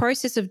the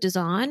process of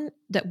design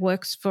that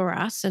works for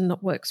us and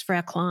that works for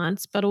our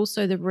clients, but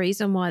also the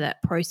reason why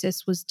that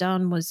process was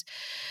done was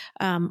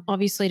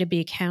obviously to be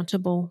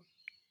accountable,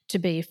 to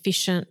be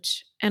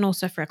efficient, and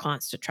also for our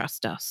clients to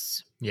trust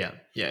us. Yeah.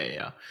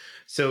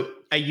 So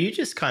are you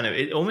just kind of,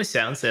 it almost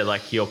sounds there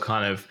like you're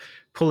kind of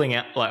pulling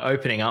out, like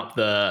opening up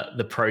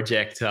the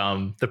project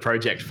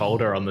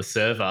folder on the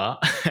server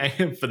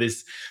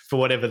for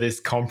whatever this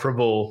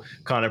comparable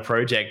kind of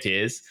project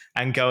is,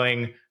 and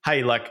going,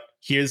 hey, like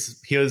here's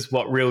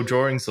what real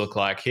drawings look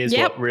like. Here's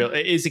what real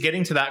is. It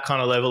getting to that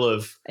kind of level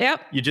of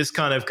you're just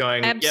kind of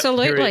going,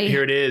 absolutely.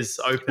 Here it is.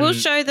 Open. We'll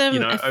show them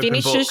a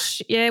finisher.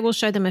 We'll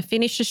show them a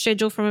finisher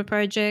schedule from a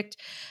project,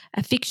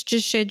 a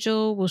fixture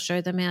schedule. We'll show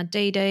them our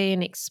DD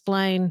and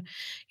explain,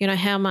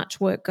 how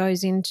much work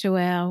goes into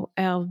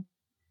our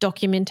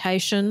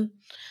documentation.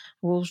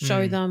 We'll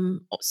show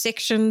them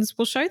sections.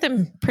 We'll show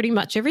them pretty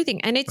much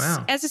everything. And it's,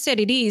 as I said,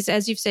 it is,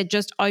 as you've said,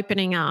 just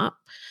opening up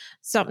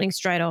something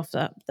straight off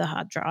the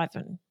hard drive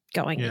and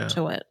going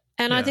into it.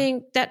 And I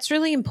think that's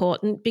really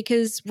important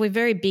because we're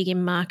very big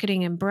in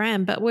marketing and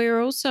brand, but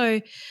we're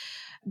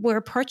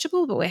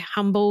approachable, but we're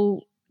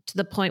humble to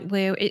the point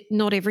where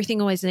not everything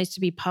always needs to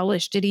be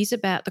polished. It is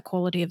about the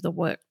quality of the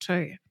work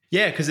too.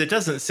 Yeah, because it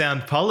doesn't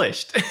sound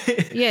polished.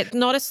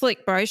 Not a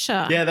slick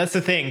brochure. Yeah, that's the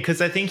thing, because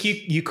I think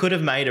you could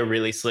have made a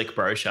really slick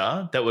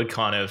brochure that would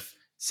kind of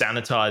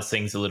sanitize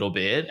things a little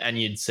bit,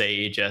 and you'd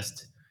see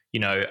just,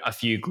 a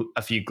few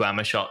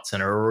glamour shots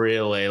and a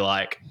really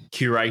like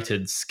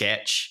curated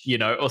sketch,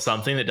 or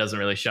something that doesn't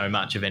really show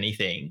much of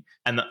anything.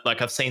 And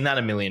like I've seen that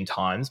a million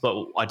times,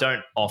 but I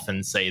don't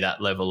often see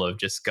that level of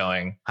just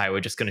going, hey,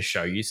 we're just going to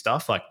show you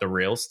stuff, like the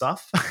real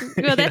stuff.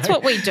 Well, that's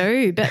what we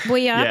do, but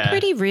we are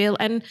pretty real.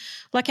 And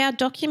like our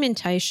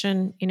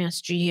documentation in our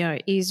studio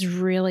is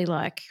really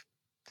like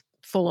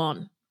full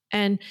on.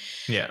 And,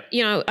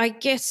 I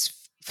guess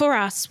for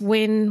us,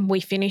 when we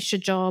finish a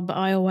job,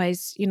 I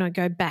always,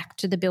 go back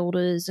to the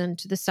builders and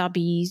to the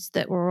subbies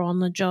that were on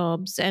the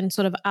jobs and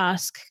sort of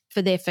ask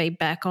for their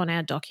feedback on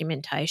our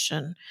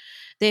documentation,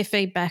 their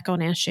feedback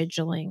on our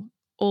scheduling,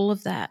 all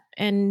of that.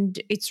 And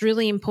it's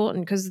really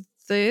important because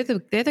they're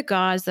the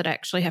guys that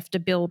actually have to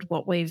build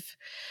what we've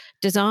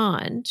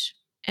designed,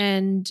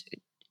 and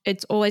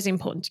it's always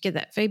important to get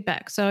that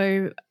feedback.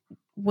 So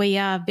we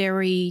are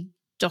very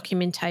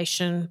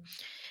documentation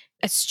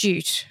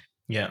astute.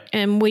 Yeah.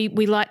 And we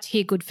like to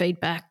hear good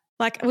feedback.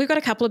 Like we've got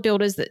a couple of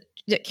builders that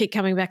keep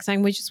coming back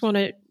saying, we just want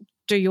to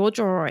do your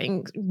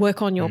drawing,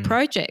 work on your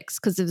projects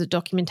because of the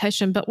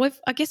documentation. But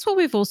I guess what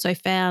we've also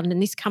found, and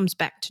this comes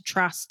back to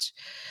trust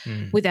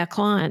with our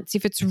clients,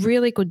 if it's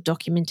really good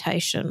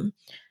documentation,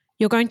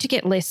 you're going to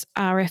get less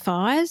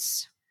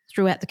RFIs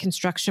throughout the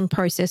construction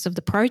process of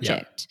the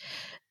project.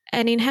 Yeah.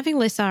 And in having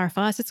less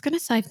RFIs, it's going to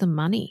save them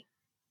money.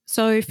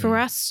 So for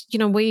us,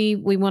 we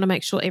want to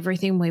make sure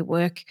everything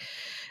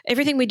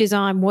we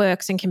design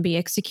works and can be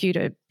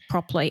executed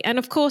properly. And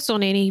of course,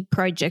 on any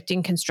project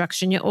in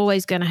construction, you're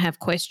always going to have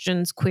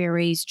questions,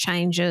 queries,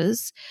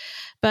 changes,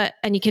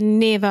 and you can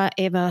never,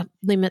 ever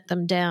limit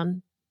them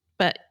down.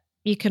 But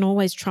you can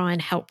always try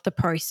and help the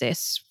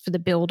process for the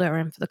builder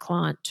and for the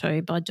client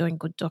too by doing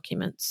good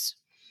documents.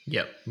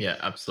 Yep. Yeah,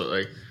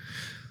 absolutely.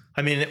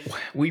 I mean,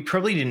 we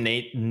probably didn't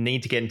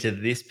need to get into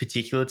this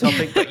particular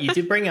topic, but you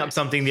did bring up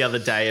something the other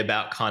day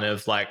about kind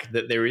of like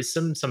that there is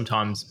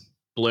sometimes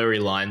blurry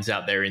lines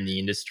out there in the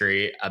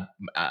industry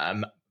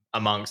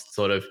amongst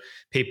sort of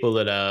people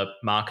that are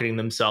marketing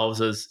themselves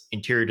as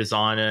interior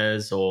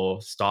designers or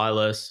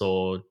stylists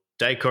or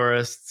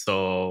decorists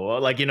or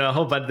like,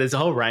 there's a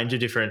whole range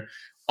of different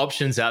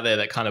options out there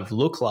that kind of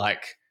look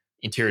like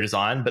interior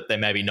design, but they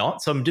maybe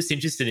not. So I'm just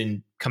interested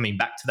in coming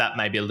back to that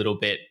maybe a little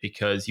bit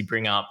because you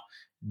bring up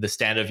the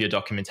standard of your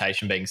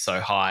documentation being so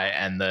high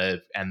and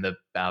the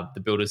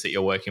builders that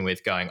you're working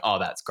with going, oh,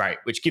 that's great,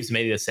 which gives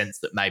me the sense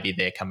that maybe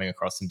they're coming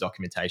across some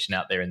documentation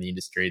out there in the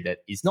industry that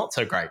is not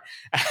so great.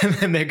 And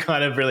then they're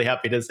kind of really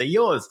happy to see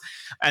yours.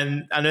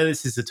 And I know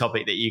this is a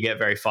topic that you get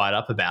very fired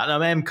up about.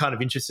 And I am kind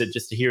of interested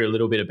just to hear a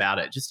little bit about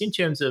it, just in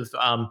terms of,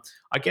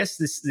 I guess,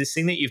 this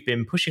thing that you've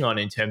been pushing on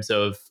in terms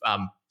of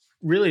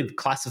really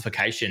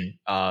classification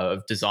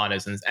of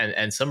designers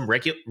and some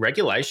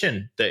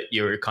regulation that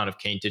you're kind of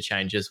keen to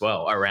change as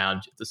well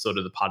around the sort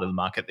of the part of the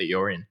market that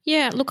you're in.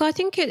 Yeah, look, I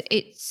think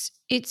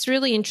it's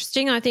really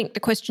interesting. I think the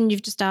question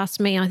you've just asked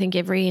me, I think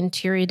every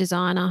interior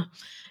designer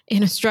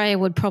in Australia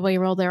would probably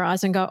roll their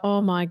eyes and go,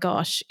 oh my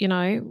gosh,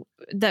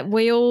 that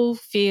we all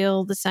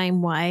feel the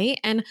same way.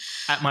 And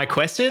at my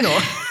question or?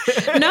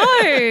 No,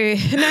 okay.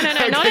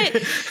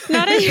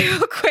 not at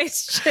your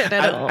question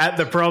at all. At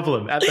the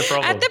problem. And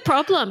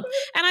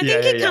I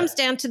think it comes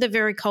down to the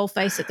very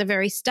coalface at the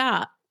very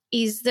start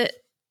is that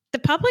the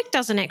public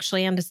doesn't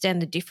actually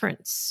understand the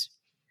difference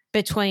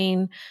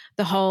between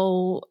the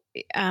whole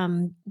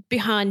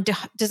behind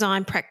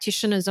design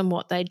practitioners and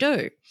what they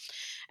do.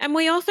 And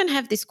we often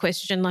have this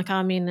question, like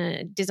I'm in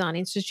a Design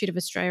Institute of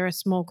Australia, a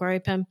small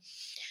group, and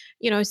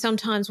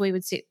sometimes we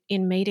would sit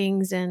in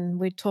meetings and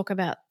we'd talk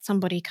about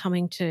somebody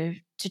coming to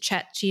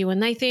chat to you,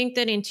 and they think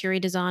that interior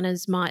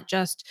designers might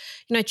just,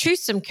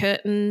 choose some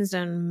curtains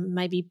and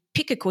maybe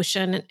pick a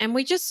cushion, and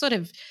we just sort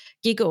of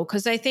giggle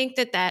because they think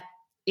that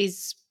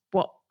is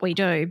what we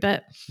do.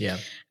 But yeah,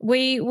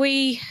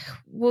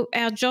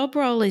 our job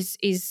role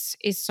is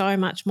so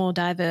much more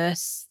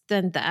diverse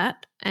than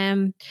that.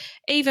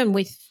 Even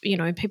with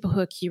people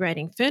who are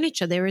curating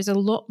furniture, there is a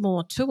lot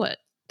more to it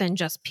than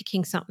just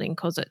picking something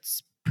because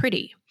it's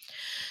pretty.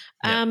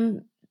 Yeah.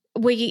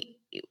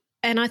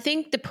 And I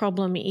think the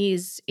problem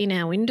is in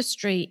our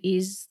industry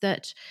is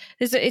that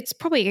it's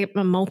probably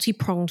a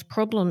multi-pronged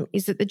problem,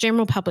 is that the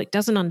general public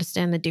doesn't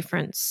understand the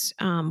difference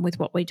with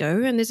what we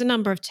do. And there's a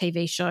number of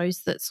TV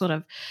shows that sort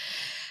of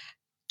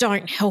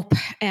don't help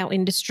our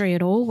industry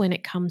at all when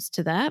it comes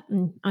to that.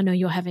 And I know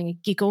you're having a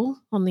giggle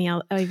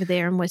over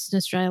there in Western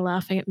Australia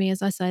laughing at me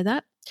as I say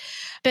that.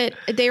 But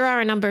there are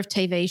a number of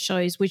TV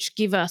shows which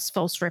give us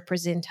false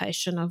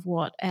representation of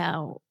what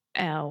our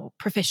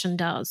profession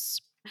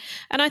does.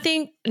 And I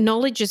think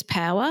knowledge is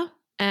power.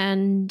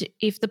 And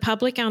if the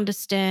public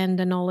understand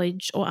the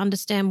knowledge or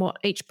understand what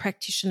each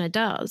practitioner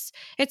does,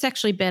 it's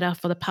actually better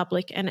for the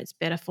public and it's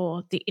better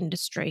for the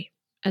industry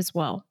as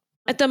well.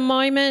 At the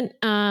moment,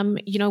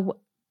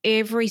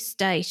 every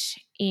state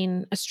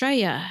in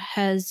Australia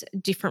has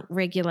different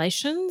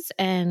regulations,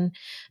 and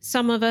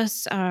some of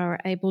us are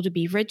able to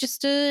be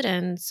registered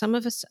and some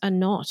of us are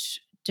not,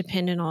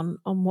 depending on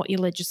what your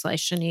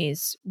legislation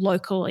is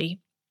locally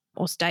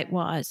or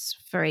state-wise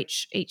for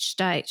each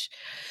state.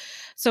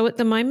 So at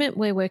the moment,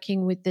 we're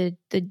working with the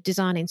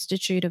Design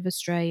Institute of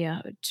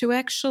Australia to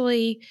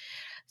actually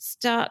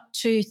start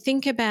to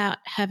think about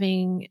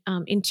having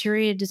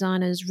interior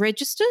designers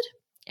registered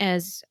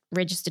as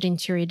Registered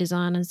Interior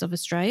Designers of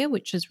Australia,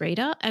 which is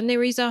RIDA. And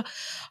there is a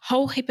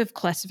whole heap of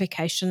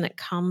classification that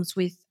comes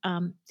with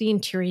the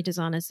interior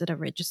designers that are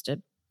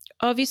registered.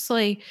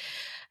 Obviously,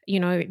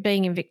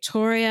 being in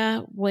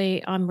Victoria,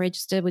 I'm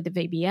registered with the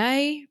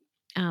VBA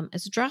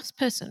as a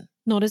draftsperson,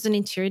 not as an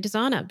interior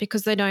designer,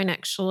 because they don't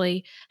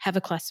actually have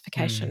a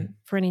classification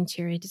for an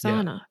interior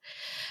designer.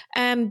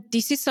 Yeah.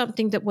 This is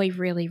something that we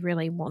really,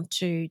 really want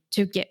to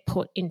get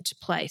put into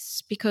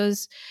place,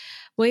 because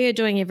we are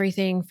doing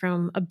everything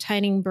from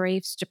obtaining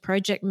briefs to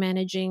project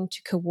managing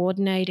to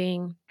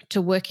coordinating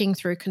to working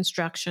through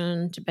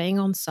construction to being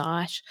on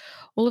site,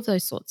 all of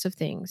those sorts of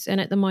things. And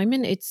at the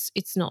moment,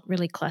 it's not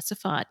really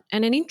classified.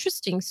 And an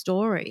interesting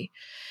story,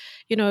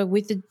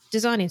 with the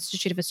Design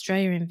Institute of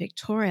Australia in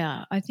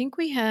Victoria, I think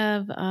we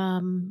have,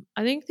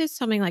 there's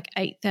something like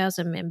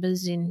 8,000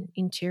 members in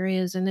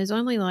interiors, and there's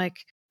only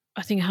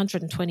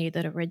 120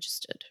 that are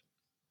registered.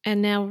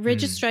 And now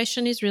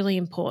registration is really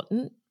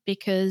important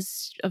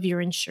because of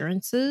your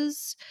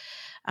insurances.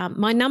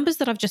 My numbers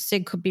that I've just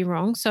said could be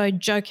wrong. So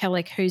Jo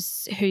Kellick,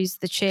 who's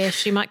the chair,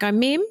 she might go,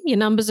 Mim, your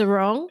numbers are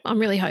wrong. I'm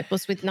really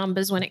hopeless with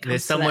numbers when it comes to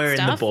that stuff. They're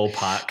somewhere in the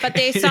ballpark. But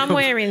they're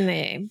somewhere in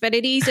there. But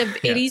it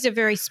is a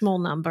very small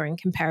number in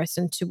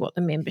comparison to what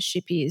the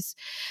membership is.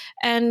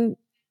 And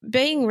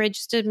being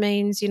registered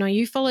means,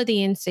 you follow the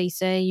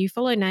NCC, you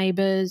follow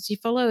neighbours, you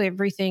follow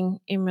everything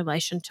in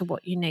relation to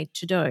what you need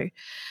to do.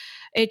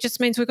 It just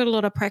means we've got a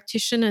lot of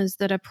practitioners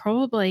that are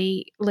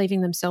probably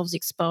leaving themselves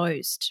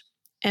exposed,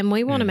 and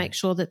we want to make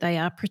sure that they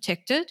are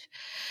protected.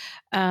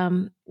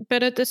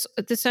 But at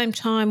the same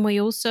time,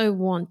 we also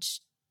want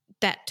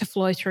that to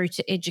flow through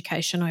to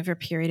education over a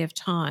period of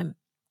time.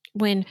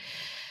 When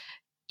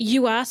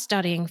you are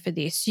studying for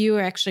this, you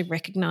are actually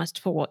recognised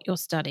for what you're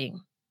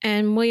studying.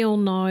 And we all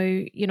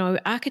know,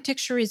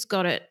 architecture has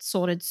got it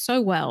sorted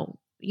so well.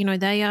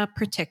 They are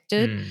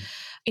protected.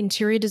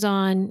 Interior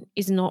design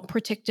is not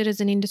protected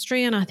as an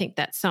industry, and I think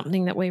that's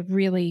something that we're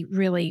really,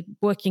 really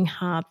working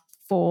hard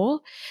for.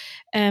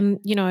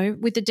 With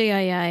the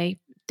DAA,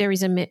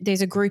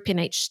 there's a group in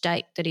each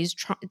state that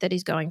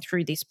is going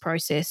through this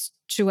process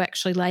to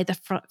actually lay the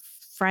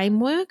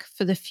framework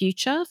for the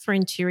future for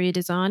interior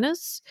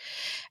designers.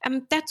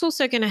 And that's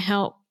also going to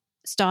help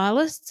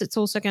stylists. It's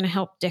also going to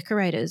help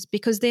decorators,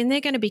 because then they're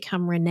going to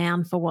become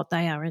renowned for what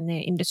they are in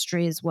their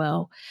industry as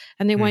well,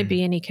 and there won't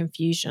be any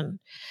confusion.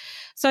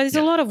 So there's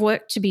a lot of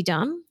work to be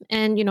done,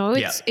 and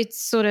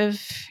it's sort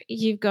of,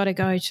 you've got to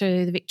go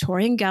to the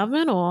Victorian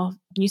government or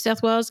New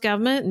South Wales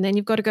government, and then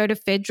you've got to go to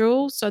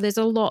federal. So there's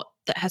a lot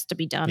that has to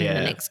be done in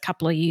the next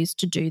couple of years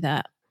to do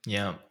that.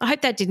 Yeah. I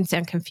hope that didn't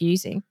sound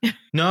confusing.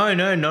 No,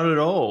 not at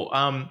all.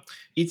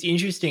 It's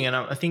interesting, and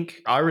I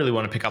think I really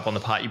want to pick up on the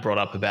part you brought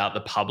up about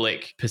the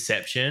public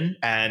perception,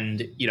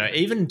 and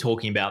even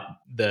talking about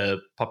the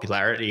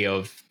popularity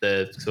of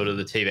the sort of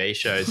the TV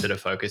shows that are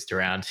focused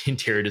around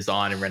interior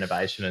design and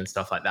renovation and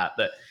stuff like that.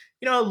 That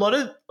a lot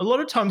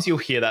of times you'll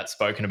hear that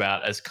spoken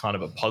about as kind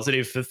of a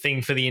positive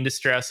thing for the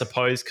industry, I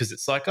suppose, because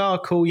it's like, oh,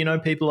 cool,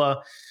 people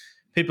are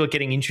people are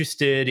getting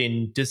interested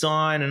in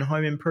design and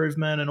home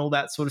improvement and all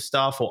that sort of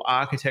stuff, or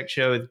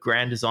architecture with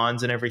grand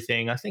designs and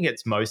everything, I think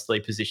it's mostly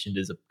positioned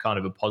as a kind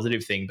of a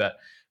positive thing. But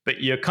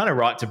you're kind of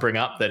right to bring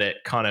up that it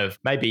kind of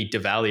maybe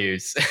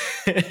devalues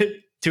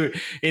to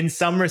in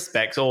some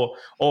respects, or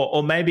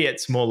maybe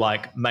it's more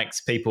like makes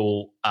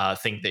people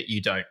think that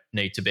you don't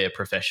need to be a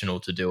professional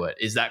to do it.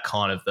 Is that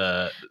kind of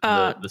the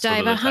sort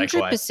Dave, of the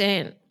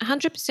takeaway?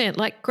 100%.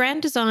 Like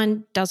grand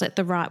design does it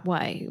the right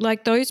way.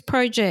 Like those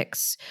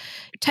projects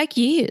take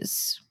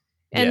years.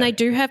 And they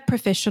do have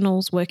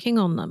professionals working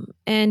on them.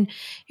 And,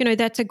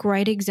 that's a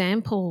great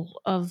example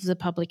of the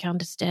public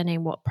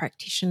understanding what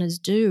practitioners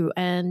do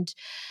and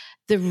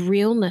the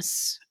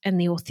realness and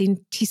the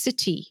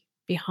authenticity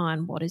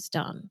behind what is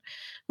done.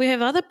 We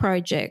have other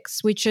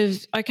projects which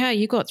have, okay,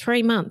 you've got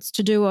 3 months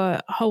to do a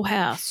whole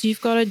house.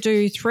 You've got to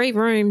do 3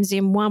 rooms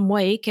in 1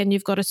 week, and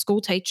you've got a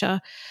school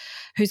teacher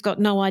who's got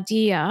no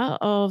idea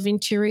of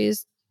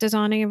interiors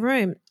designing a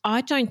room.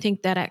 I don't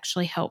think that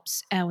actually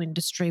helps our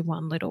industry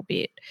one little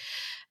bit.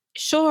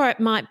 Sure, it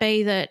might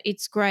be that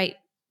it's great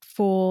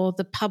for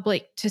the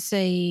public to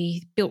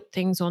see built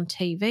things on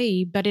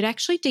TV, but it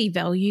actually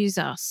devalues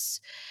us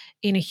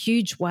in a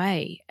huge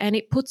way. And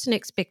it puts an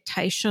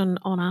expectation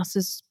on us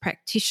as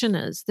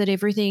practitioners that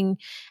everything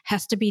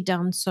has to be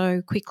done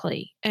so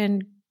quickly.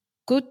 And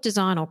good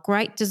design or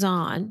great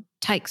design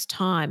takes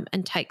time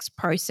and takes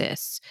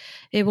process.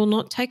 It will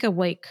not take a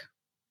week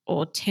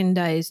or 10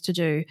 days to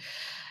do,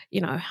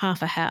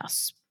 half a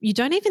house. You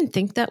don't even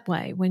think that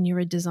way when you're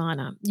a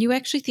designer. You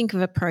actually think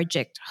of a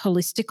project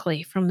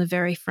holistically from the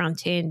very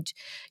front end.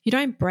 You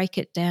don't break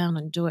it down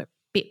and do it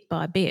bit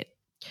by bit.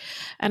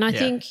 And I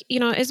think,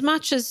 as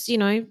much as,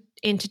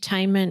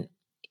 entertainment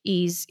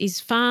is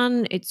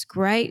fun, it's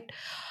great,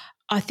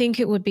 I think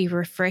it would be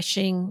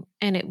refreshing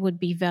and it would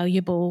be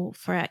valuable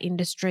for our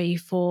industry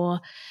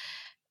for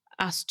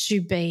us to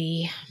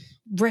be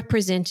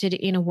represented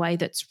in a way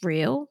that's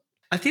real.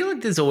 I feel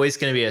like there's always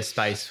going to be a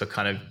space for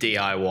kind of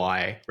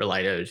DIY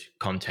related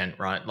content,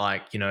 right?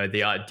 Like,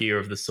 the idea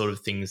of the sort of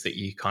things that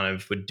you kind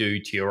of would do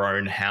to your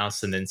own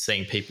house and then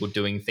seeing people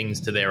doing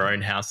things to their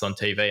own house on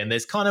TV. And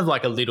there's kind of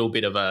like a little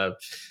bit of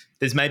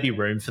there's maybe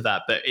room for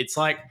that, but it's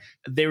like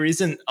there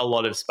isn't a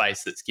lot of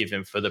space that's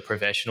given for the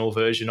professional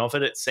version of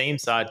it. It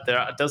seems like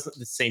there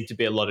doesn't seem to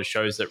be a lot of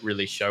shows that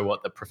really show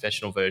what the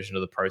professional version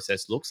of the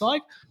process looks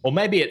like. Or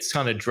maybe it's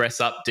kind of dress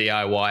up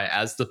DIY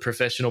as the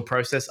professional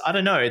process. I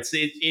don't know. It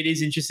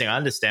is interesting. I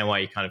understand why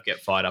you kind of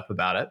get fired up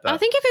about it, but I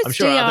think if it's I'm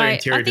sure other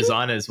interior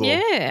designers will.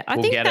 I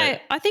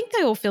think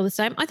they all feel the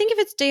same. I think if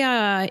it's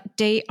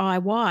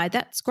DIY,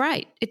 that's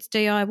great. It's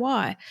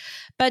DIY.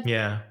 But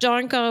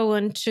don't go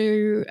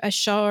into a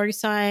show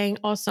saying,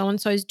 oh,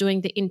 so-and-so's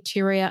doing the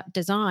interior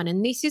design.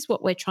 And this is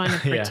what we're trying to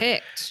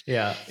protect.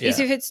 Is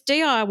if it's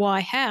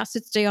DIY house,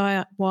 it's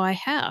DIY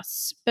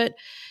house. But,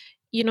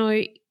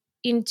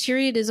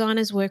 interior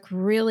designers work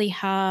really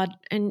hard.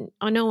 And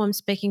I know I'm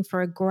speaking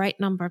for a great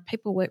number of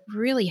people, work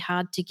really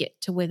hard to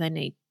get to where they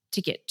need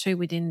to get to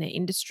within the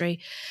industry.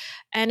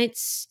 And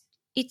it's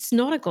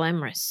not a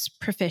glamorous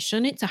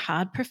profession. It's a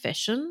hard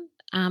profession.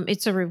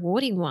 It's a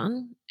rewarding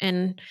one,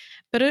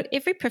 but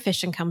every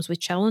profession comes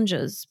with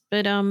challenges.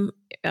 But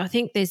I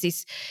think there's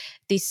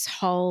this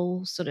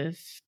whole sort of,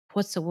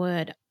 what's the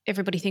word?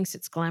 Everybody thinks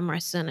it's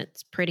glamorous and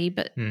it's pretty,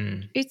 but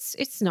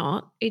it's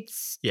not.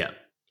 It's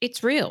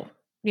real.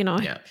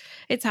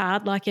 It's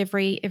hard. Like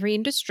every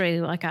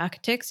industry, like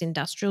architects,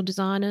 industrial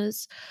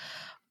designers,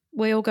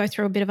 we all go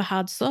through a bit of a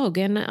hard slog.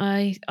 And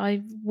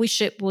I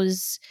wish it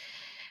was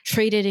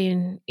treated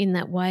in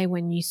that way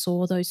when you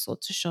saw those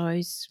sorts of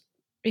shows.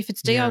 If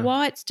it's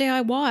DIY, it's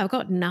DIY. I've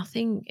got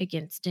nothing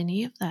against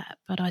any of that.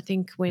 But I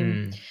think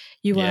when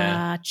you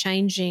are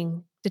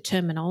changing the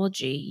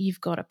terminology,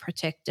 you've got to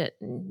protect it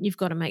and you've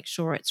got to make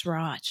sure it's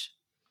right.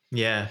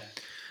 Yeah.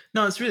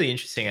 No, it's really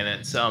interesting, and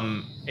it's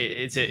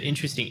an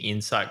interesting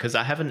insight because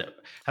I haven't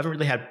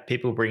really had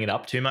people bring it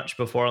up too much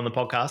before on the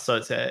podcast. So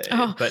it's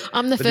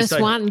I'm the first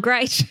one.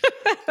 Great.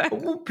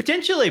 Well,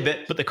 potentially,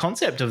 but the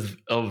concept of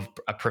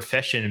a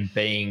profession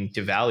being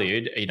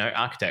devalued,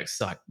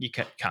 architects, like you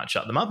can't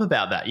shut them up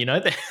about that.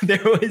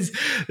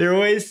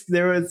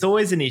 There's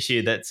always an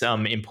issue that's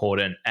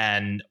important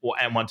and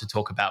one to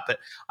talk about. But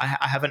I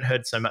haven't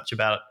heard so much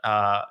about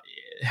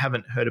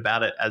haven't heard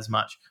about it as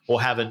much, or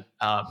haven't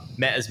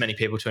met as many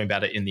people talking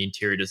about it in the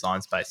interior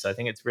design space. So I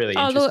think it's really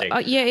interesting.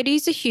 Look, it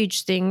is a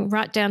huge thing,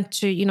 right down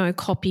to,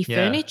 copy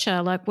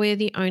furniture. Like we're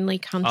the only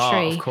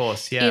country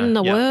in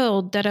the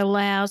world that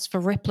allows for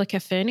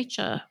replica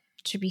furniture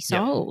to be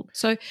sold.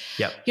 So,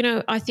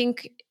 I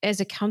think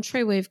as a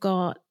country we've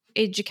got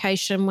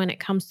education when it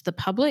comes to the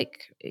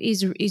public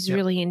is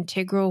really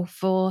integral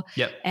for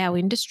our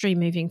industry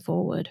moving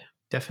forward.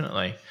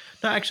 Definitely.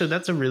 No, actually,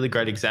 that's a really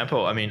great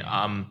example. I mean,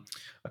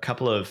 a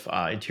couple of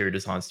interior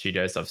design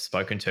studios I've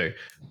spoken to,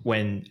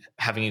 when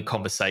having a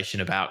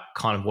conversation about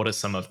kind of what are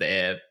some of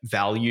their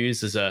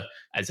values as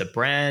a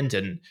brand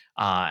and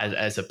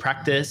as a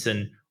practice,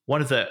 and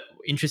one of the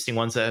interesting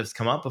ones that has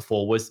come up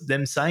before was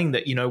them saying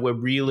that we're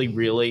really,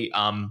 really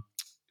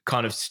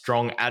kind of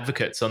strong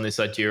advocates on this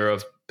idea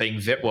of being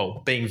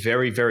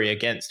very, very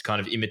against kind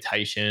of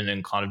imitation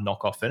and kind of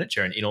knockoff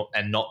furniture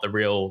and not the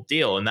real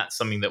deal. And that's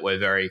something that we're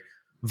very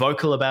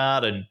vocal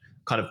about and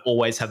kind of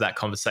always have that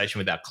conversation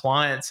with our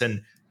clients.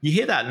 And you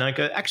hear that and I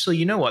go, actually,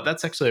 you know what?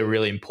 That is a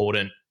really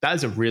important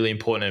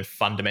and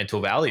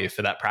fundamental value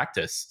for that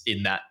practice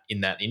in that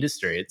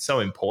industry. It's so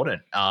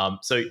important.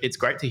 So it's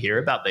great to hear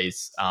about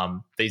these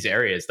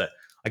areas that,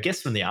 I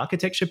guess, from the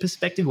architecture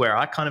perspective, where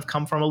I kind of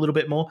come from a little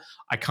bit more,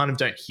 I kind of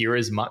don't hear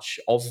as much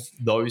of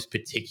those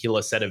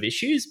particular set of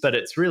issues, but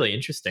it's really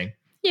interesting.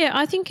 Yeah,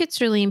 I think it's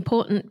really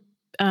important.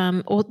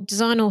 Or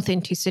design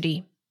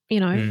authenticity,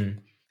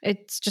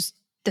 It's just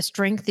the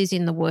strength is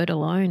in the word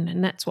alone,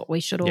 and that's what we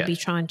should all be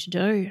trying to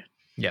do.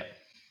 Yeah.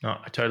 No,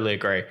 I totally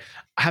agree.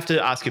 I have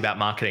to ask you about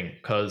marketing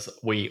because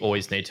we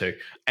always need to.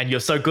 And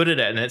you're so good at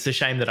it. And it's a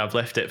shame that I've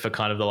left it for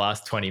kind of the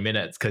last 20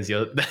 minutes because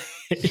you're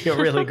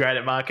really great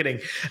at marketing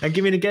and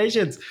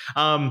communications.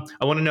 I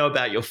want to know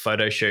about your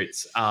photo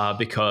shoots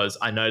because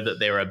I know that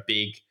they're a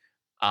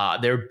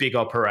big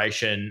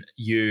operation.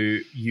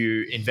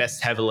 You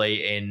invest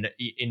heavily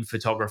in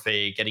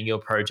photography, getting your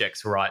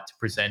projects right to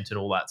present and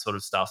all that sort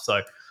of stuff.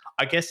 So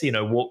I guess,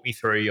 walk me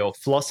through your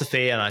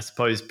philosophy and I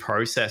suppose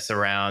process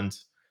around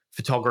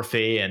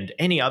photography and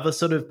any other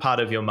sort of part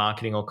of your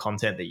marketing or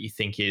content that you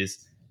think is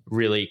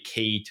really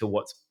key to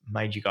what's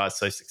made you guys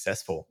so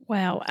successful.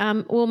 Wow.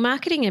 Well,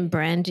 marketing and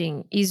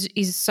branding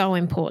is so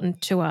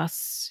important to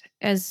us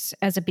as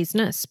a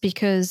business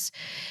because,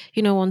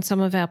 on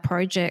some of our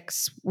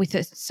projects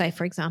say,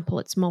 for example,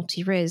 it's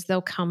multi-res,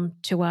 they'll come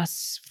to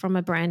us from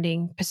a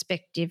branding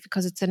perspective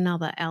because it's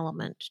another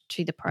element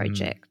to the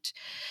project.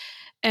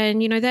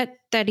 And,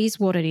 that is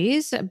what it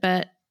is,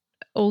 but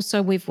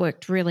also we've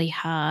worked really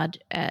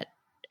hard at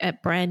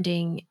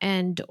branding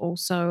and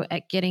also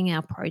at getting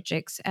our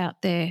projects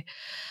out there.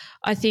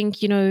 I think,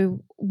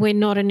 we're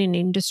not in an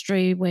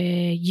industry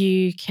where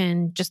you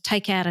can just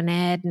take out an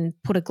ad and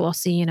put a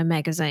glossy in a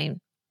magazine.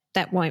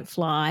 That won't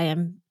fly.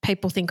 And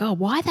people think, oh,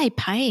 why are they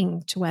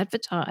paying to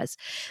advertise?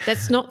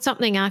 That's not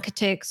something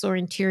architects or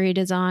interior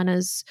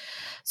designers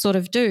sort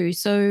of do.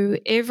 So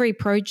every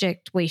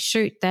project we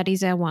shoot, that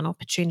is our one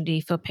opportunity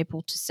for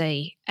people to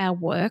see our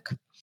work.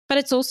 But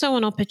it's also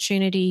an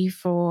opportunity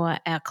for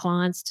our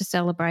clients to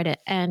celebrate it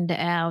and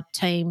our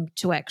team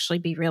to actually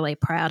be really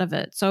proud of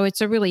it. So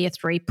it's really a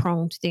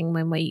three-pronged thing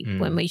when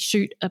we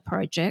shoot a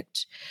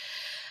project.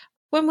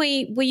 When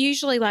we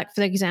usually, like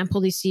for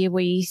example, this year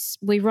we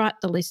write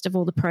the list of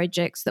all the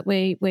projects that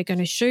we're going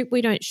to shoot.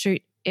 We don't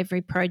shoot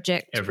every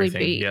project.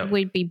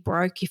 We'd be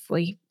broke if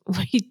we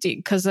did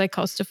because they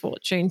cost a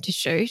fortune to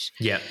shoot.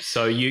 Yeah.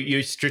 So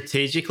you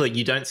strategically,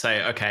 you don't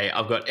say, okay,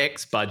 I've got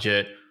X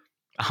budget,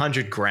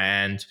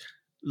 $100,000.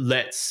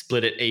 Let's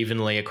split it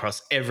evenly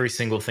across every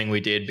single thing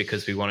we did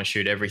because we want to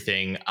shoot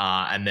everything.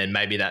 And then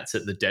maybe that's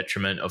at the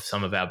detriment of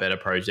some of our better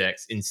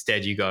projects.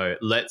 Instead, you go,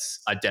 let's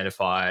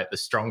identify the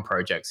strong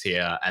projects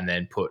here and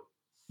then put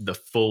the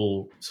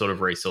full sort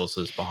of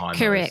resources behind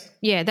Correct. those.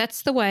 Yeah,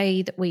 that's the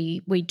way that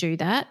we do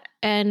that.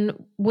 And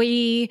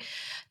we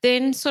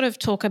then sort of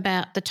talk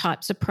about the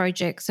types of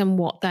projects and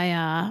what they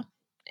are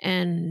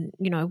and,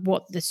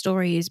 what the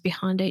story is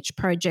behind each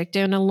project.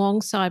 And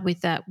alongside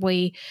with that,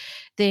 we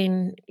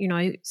then,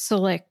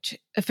 select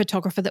a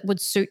photographer that would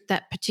suit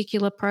that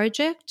particular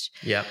project.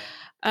 Yeah.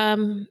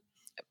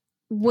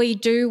 We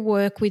do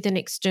work with an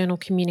external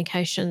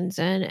communications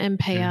and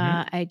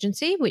PR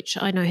agency, which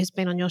I know has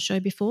been on your show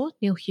before,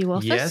 Neil Hugh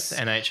Office. Yes,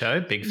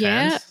 NHO, big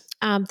fans.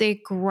 Yeah, they're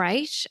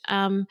great.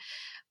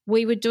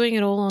 We were doing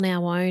it all on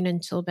our own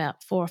until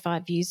about 4 or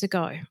 5 years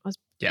ago.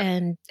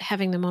 And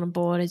having them on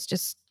board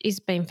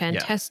is been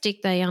fantastic.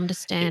 Yeah. They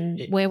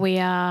understand where we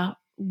are,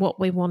 what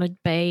we want to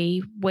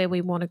be, where we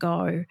want to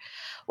go,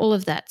 all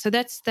of that. So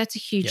that's a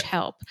huge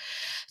help.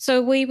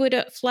 So we would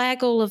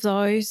flag all of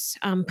those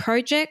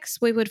projects.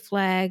 We would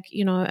flag,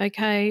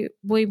 okay,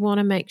 we want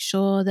to make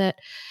sure that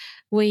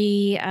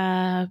we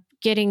are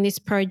getting this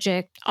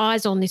project,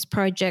 eyes on this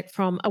project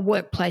from a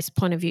workplace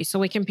point of view so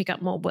we can pick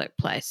up more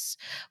workplace.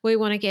 We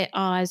want to get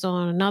eyes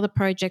on another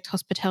project,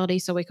 hospitality,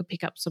 so we could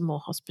pick up some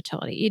more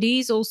hospitality. It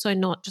is also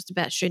not just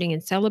about shooting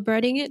and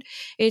celebrating it.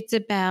 It's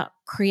about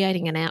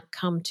creating an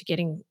outcome to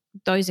getting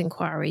those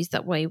inquiries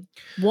that we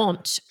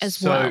want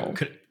as well.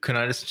 So can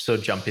I just sort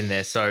of jump in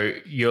there? So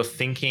you're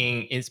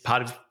thinking it's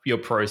part of your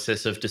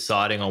process of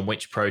deciding on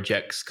which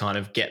projects kind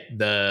of get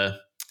the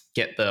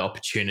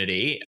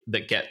opportunity,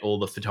 that get all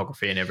the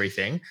photography and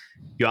everything.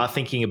 You are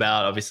thinking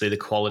about obviously the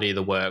quality of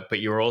the work, but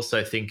you're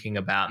also thinking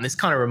about, and this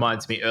kind of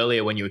reminds me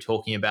earlier when you were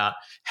talking about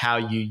how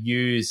you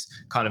use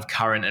kind of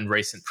current and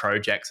recent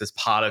projects as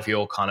part of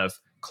your kind of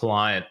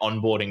client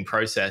onboarding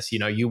process.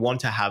 You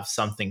want to have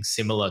something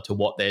similar to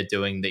what they're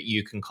doing that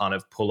you can kind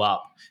of pull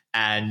up.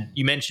 And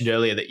you mentioned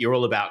earlier that you're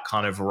all about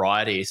kind of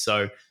variety.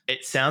 So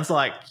it sounds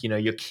like,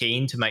 you're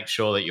keen to make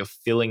sure that you're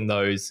filling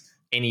those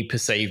any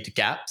perceived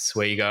gaps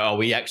where you go, oh,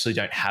 we actually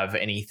don't have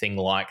anything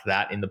like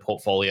that in the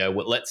portfolio.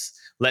 Well,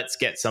 let's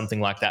get something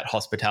like that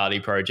hospitality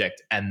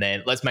project, and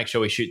then let's make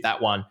sure we shoot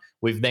that one.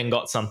 We've then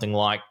got something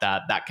like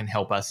that can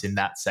help us in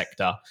that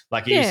sector.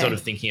 Like, are you sort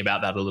of thinking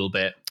about that a little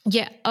bit?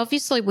 Yeah,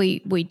 obviously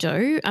we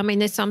do. I mean,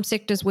 there's some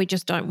sectors we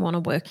just don't want to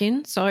work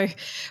in, so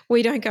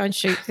we don't go and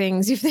shoot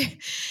things if they,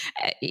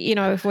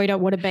 if we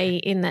don't want to be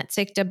in that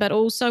sector. But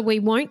also, we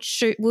won't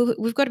shoot.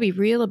 We've got to be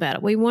real about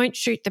it. We won't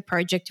shoot the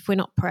project if we're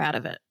not proud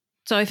of it.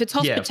 So if it's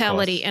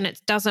hospitality and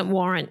it doesn't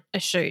warrant a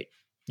shoot,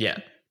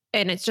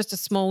 and it's just a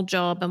small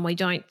job and we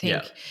don't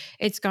think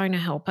it's going to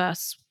help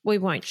us, we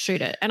won't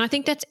shoot it. And I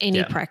think that's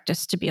any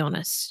practice, to be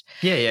honest.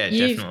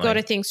 You've got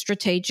to think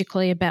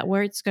strategically about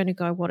where it's going to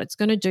go, what it's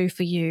going to do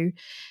for you,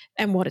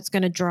 and what it's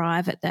going to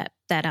drive at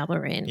that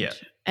other end. Yeah.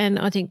 And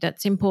I think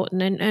that's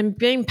important. And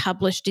being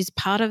published is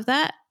part of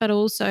that, but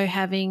also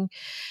having,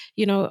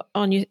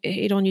 on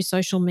your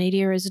social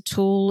media as a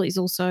tool is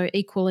also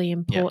equally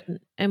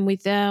important. Yeah. And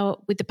with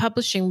the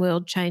publishing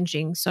world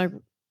changing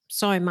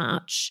so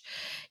much,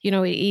 it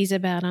is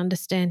about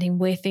understanding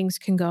where things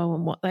can go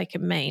and what they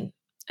can mean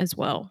as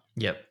well.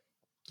 Yep.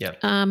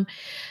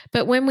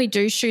 But when we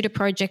do shoot a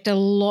project, a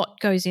lot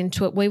goes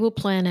into it. We will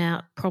plan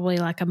out probably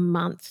like a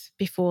month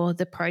before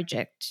the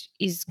project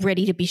is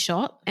ready to be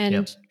shot.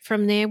 And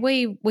from there,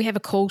 we have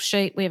a call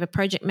sheet, we have a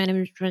project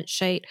management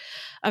sheet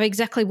of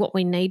exactly what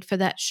we need for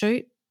that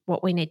shoot,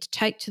 what we need to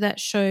take to that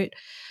shoot.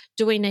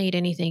 Do we need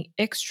anything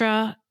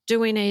extra? Do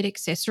we need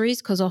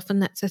accessories? Because often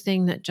that's a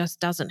thing that just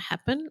doesn't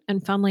happen.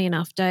 And funnily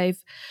enough,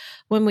 Dave,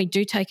 when we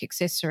do take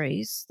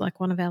accessories,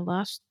 like one of our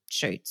last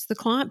shoots, the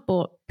client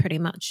bought pretty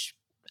much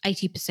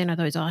 80% of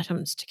those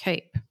items to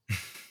keep.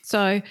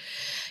 So,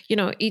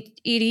 it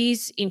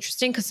is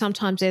interesting because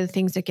sometimes they're the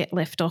things that get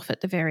left off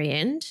at the very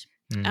end.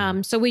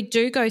 So we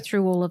do go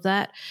through all of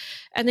that.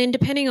 And then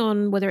depending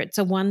on whether it's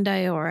a 1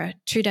 day or a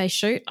 2 day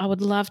shoot, I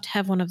would love to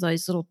have one of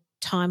those little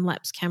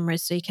time-lapse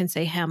cameras so you can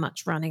see how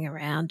much running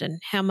around and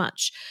how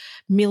much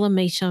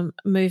millimetre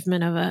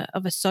movement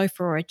of a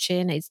sofa or a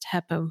chair needs to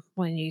happen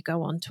when you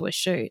go on to a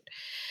shoot.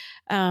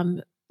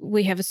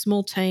 We have a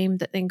small team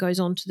that then goes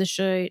on to the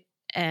shoot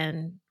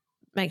and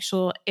make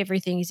sure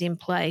everything is in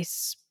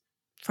place,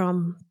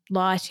 from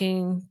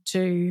lighting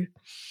to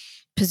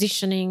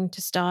positioning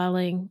to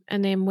styling.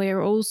 And then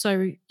we're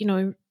also,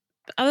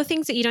 other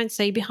things that you don't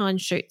see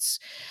behind shoots.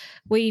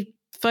 We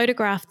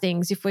photograph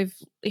things if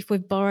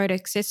we've borrowed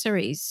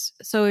accessories.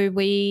 So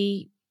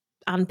we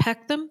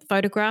unpack them,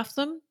 photograph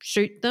them,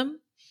 shoot them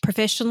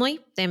professionally,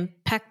 then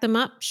pack them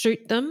up,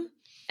 shoot them,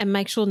 and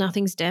make sure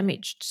nothing's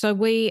damaged. So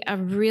we are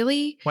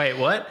really... Wait,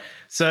 what?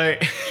 So,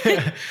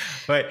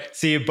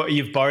 so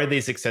you've borrowed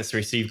these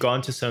accessories. So you've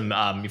gone to some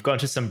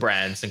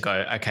brands and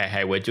go, okay,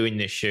 hey, we're doing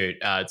this shoot.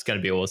 It's going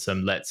to be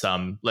awesome. Let's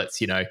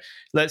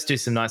do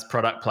some nice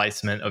product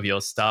placement of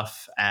your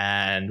stuff,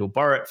 and we'll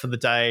borrow it for the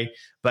day.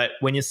 But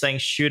when you're saying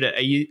shoot it,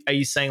 are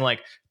you saying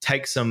like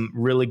take some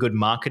really good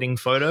marketing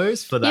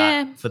photos for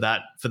that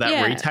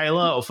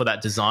retailer or for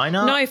that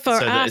designer? No, for us,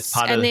 that it's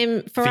part and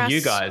then for us,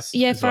 you guys.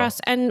 Yeah, for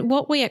us. And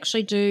what we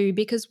actually do,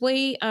 because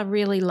we are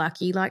really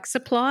lucky, like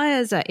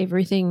suppliers are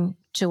everything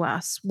to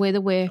us,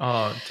 whether we're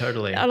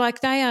totally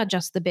like they are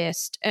just the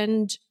best,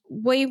 and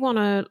we want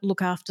to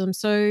look after them.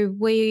 So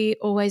we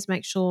always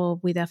make sure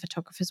with our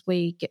photographers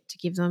we get to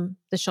give them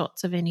the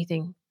shots of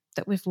anything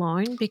that we've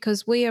loaned,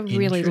 because we are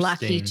really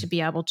lucky to be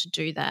able to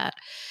do that.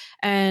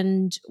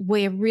 And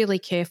we're really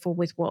careful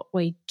with what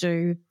we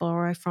do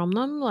borrow from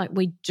them. Like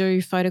we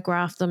do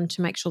photograph them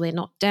to make sure they're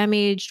not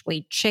damaged.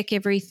 We check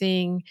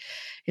everything.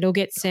 It'll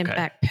get sent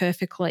back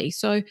perfectly.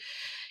 So,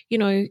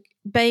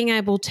 being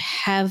able to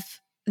have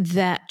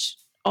that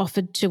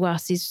offered to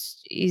us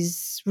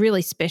is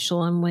really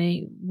special, and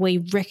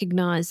we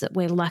recognise that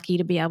we're lucky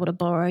to be able to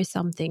borrow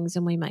some things,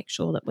 and we make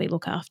sure that we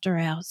look after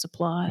our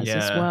suppliers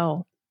as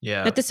well.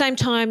 Yeah. At the same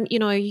time,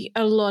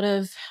 a lot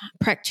of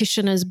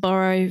practitioners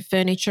borrow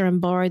furniture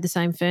and borrow the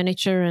same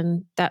furniture,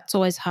 and that's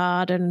always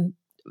hard, and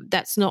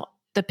that's not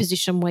the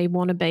position we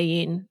want to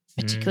be in,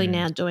 particularly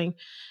now doing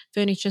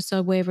furniture.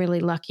 So we're really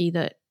lucky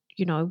that,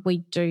 we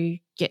do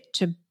get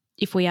to,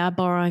 if we are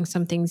borrowing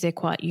some things, they're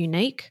quite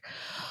unique.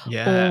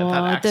 Yeah,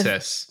 that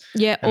access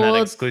and that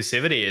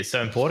exclusivity is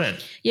so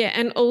important. Yeah,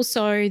 and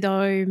also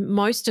though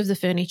most of the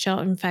furniture,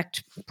 in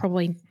fact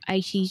probably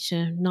 80 to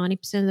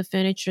 90% of the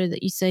furniture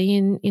that you see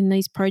in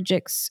these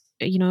projects,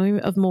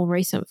 of more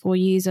recent 4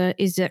 years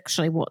is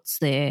actually what's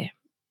there.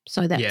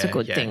 So that's a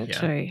good thing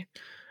too.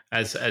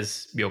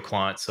 As your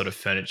client's sort of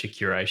furniture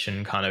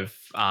curation kind of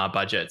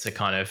budgets are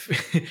kind of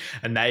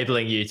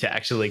enabling you to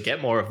actually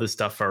get more of the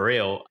stuff for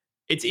real.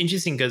 It's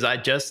interesting because I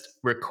just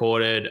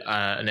recorded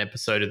an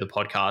episode of the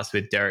podcast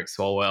with Derek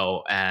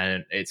Swalwell,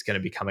 and it's going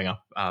to be coming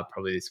up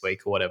probably this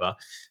week or whatever.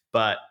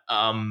 But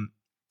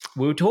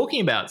we were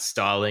talking about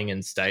styling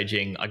and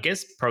staging, I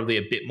guess probably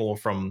a bit more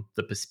from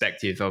the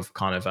perspective of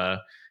kind of a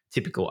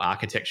typical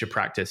architecture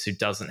practice who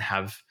doesn't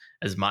have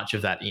as much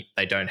of that.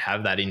 They don't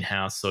have that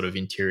in-house sort of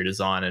interior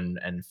design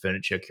and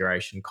furniture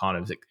curation kind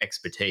of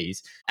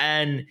expertise.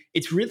 And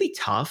it's really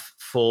tough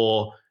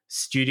for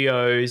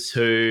studios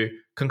who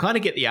can kind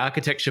of get the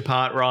architecture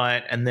part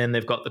right, and then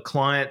they've got the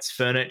client's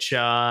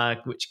furniture,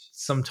 which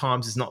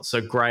sometimes is not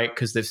so great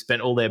because they've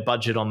spent all their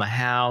budget on the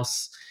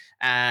house,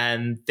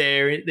 and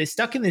they're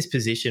stuck in this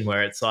position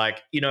where it's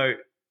like,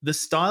 the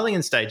styling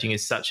and staging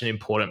is such an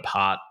important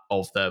part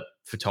of the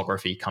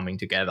photography coming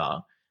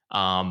together.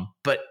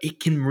 But it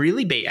can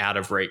really be out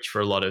of reach for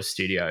a lot of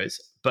studios.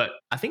 But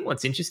I think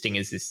what's interesting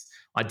is this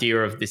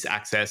idea of this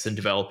access and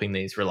developing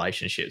these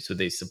relationships with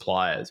these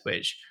suppliers,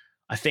 which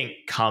I think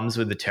comes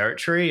with the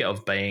territory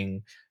of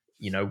being,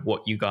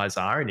 what you guys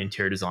are in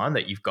interior design,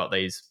 that you've got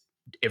these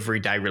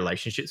everyday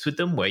relationships with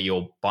them where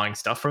you're buying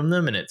stuff from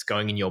them and it's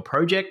going in your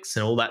projects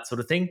and all that sort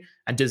of thing.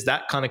 And does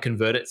that kind of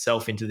convert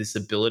itself into this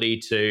ability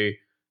to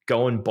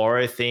go and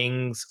borrow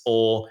things?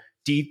 Or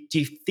do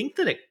you think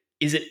that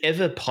is it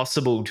ever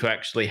possible to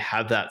actually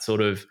have that sort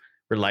of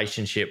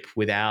relationship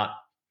without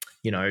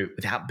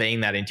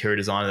being that interior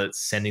designer that's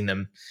sending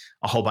them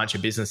a whole bunch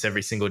of business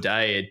every single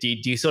day?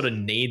 Do you sort of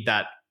need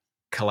that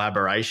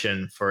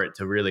collaboration for it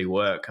to really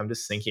work? I'm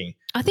just thinking.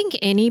 I think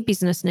any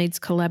business needs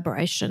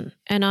collaboration.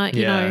 And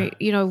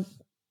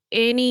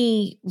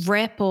any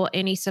rep or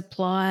any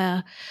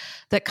supplier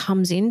that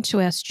comes into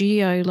our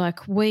studio,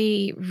 like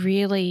we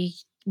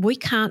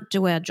can't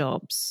do our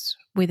jobs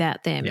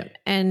without them. Yeah.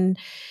 And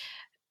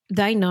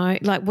they know,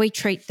 like we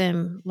treat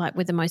them like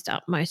with the most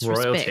utmost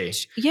royalty.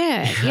 Respect.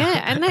 Yeah.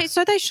 And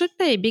they should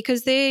be,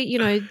 because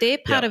they're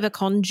part of a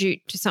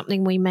conduit to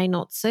something we may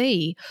not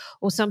see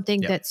or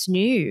something that's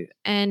new.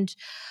 And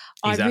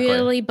exactly. I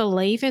really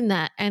believe in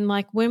that. And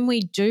like when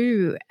we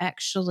do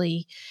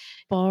actually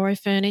borrow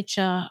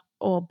furniture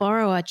or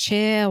borrow a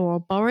chair or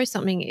borrow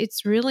something,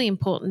 it's really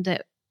important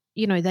that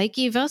they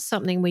give us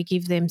something, we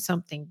give them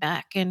something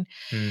back. And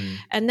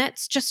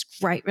that's just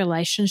great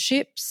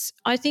relationships.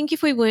 I think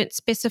if we weren't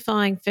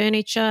specifying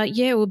furniture,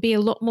 it would be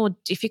a lot more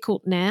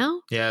difficult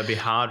now. Yeah, it'd be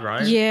hard,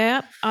 right?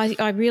 Yeah,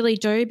 I really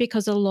do,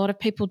 because a lot of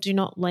people do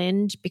not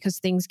lend because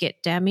things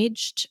get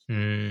damaged.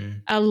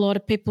 A lot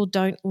of people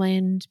don't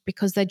lend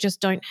because they just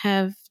don't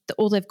have,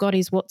 all they've got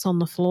is what's on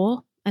the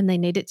floor, and they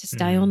need it to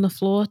stay on the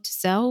floor to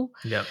sell.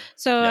 Yep.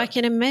 So I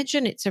can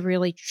imagine it's a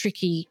really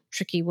tricky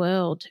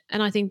world.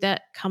 And I think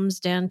that comes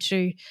down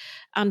to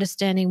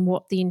understanding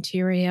what the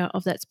interior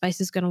of that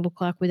space is going to look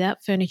like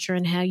without furniture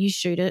and how you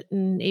shoot it.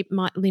 And it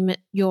might limit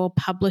your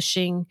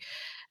publishing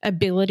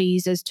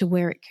abilities as to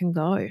where it can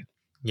go.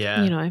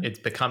 Yeah. It's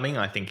becoming,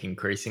 I think,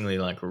 increasingly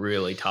like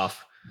really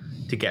tough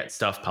to get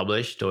stuff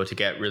published or to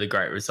get really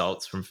great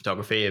results from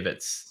photography if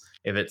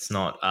it's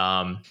not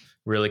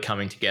really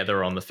coming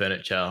together on the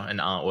furniture and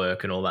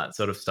artwork and all that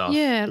sort of stuff.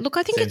 Yeah, look,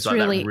 I think Seems it's like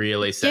really that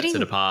really sets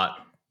it apart.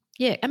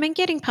 Yeah, I mean,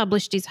 getting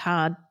published is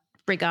hard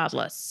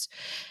regardless.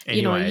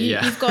 Anyway,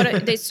 you've got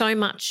it. There's so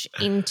much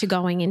into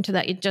going into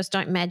that. You just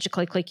don't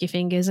magically click your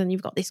fingers and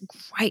you've got this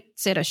great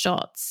set of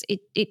shots.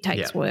 It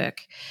takes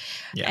work,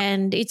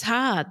 and it's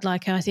hard.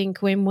 Like I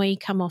think when we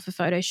come off a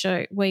photo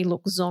shoot, we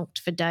look zonked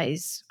for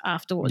days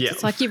afterwards.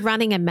 It's like you're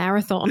running a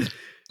marathon.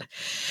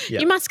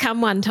 You must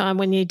come one time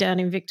when you're down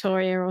in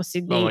Victoria or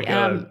Sydney. Oh my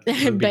God,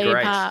 be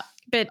a part.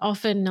 But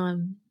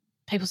often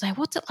people say,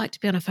 "What's it like to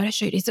be on a photo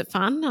shoot? Is it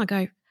fun?" I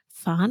go,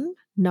 "Fun?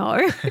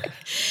 No."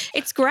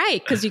 It's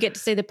great because you get to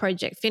see the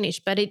project finish,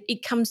 but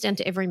it comes down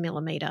to every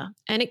millimetre,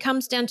 and it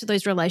comes down to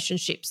those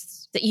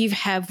relationships that you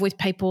have with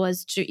people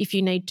as to if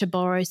you need to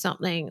borrow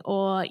something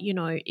or,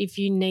 if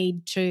you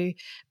need to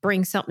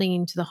bring something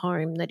into the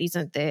home that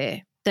isn't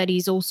there. That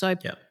is also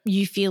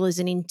you feel is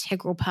an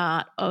integral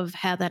part of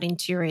how that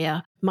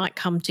interior might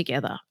come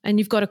together. And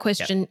you've got to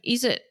question,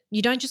 is it,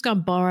 you don't just go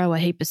and borrow a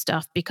heap of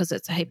stuff because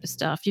it's a heap of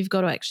stuff. You've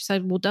got to actually say,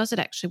 well, does it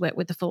actually work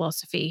with the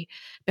philosophy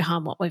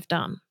behind what we've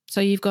done?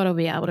 So you've got to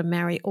be able to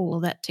marry all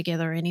of that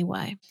together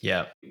anyway.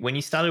 Yeah. When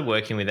you started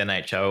working with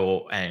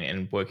NHO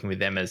and working with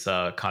them as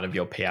kind of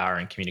your PR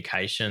and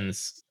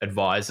communications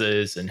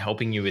advisors and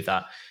helping you with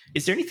that,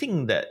 is there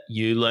anything that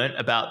you learnt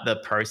about the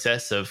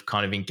process of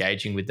kind of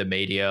engaging with the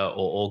media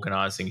or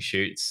organising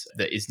shoots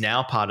that is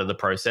now part of the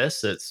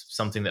process? That's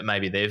something that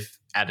maybe they've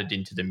added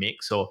into the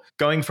mix, or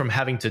going from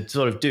having to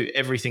sort of do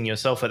everything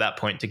yourself at that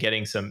point to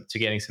getting some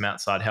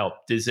outside help.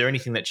 Is there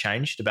anything that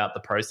changed about the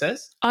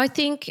process? I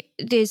think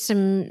there's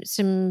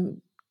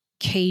some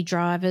key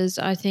drivers.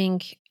 I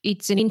think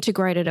it's an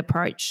integrated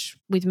approach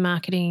with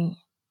marketing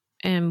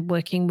and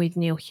working with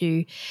Neil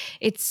Hugh.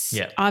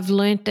 I've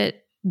learned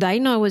that they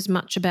know as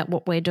much about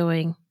what we're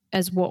doing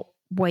as what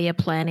we are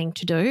planning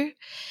to do,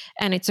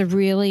 and it's a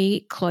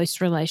really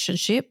close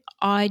relationship.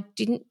 I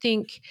didn't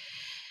think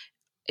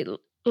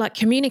like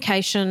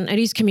communication, it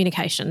is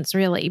communications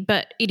really,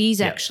 but it is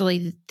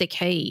actually the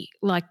key.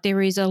 Like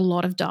there is a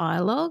lot of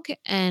dialogue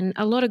and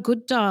a lot of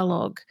good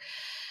dialogue,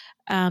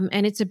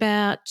 and it's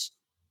about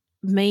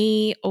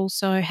me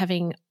also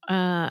having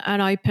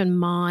an open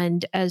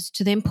mind as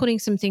to them putting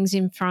some things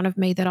in front of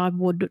me that I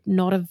would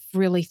not have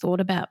really thought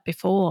about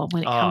before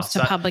when it comes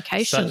to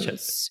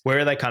publications. Where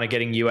are they kind of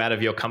getting you out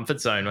of your comfort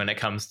zone when it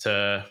comes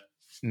to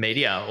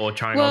media or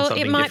trying on Well,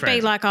 something it might different?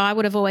 be like I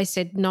would have always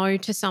said no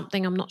to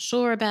something. I'm not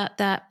sure about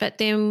that. But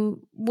then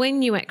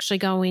when you actually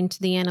go into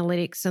the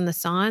analytics and the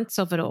science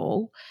of it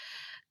all,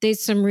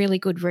 there's some really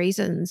good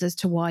reasons as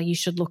to why you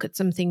should look at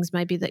some things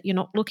maybe that you're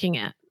not looking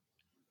at.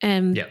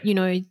 And, Yep.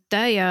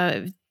 they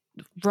are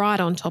right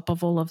on top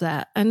of all of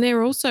that. And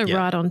they're also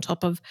right on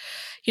top of,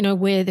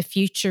 where the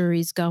future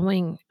is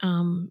going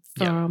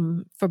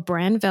for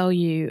brand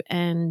value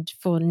and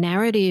for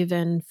narrative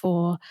and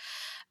for,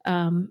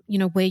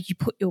 where you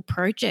put your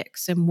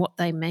projects and what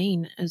they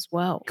mean as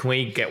well. Can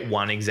we get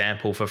one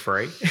example for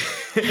free?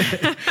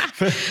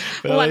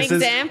 One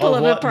example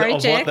of a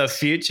project. Of what the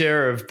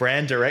future of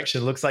brand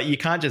direction looks like. You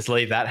can't just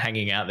leave that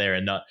hanging out there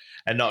and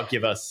not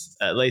give us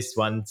at least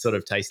one sort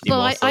of tasty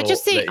morsel.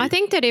 I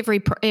think that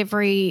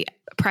every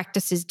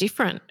practice is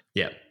different.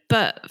 Yeah.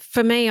 But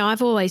for me,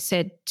 I've always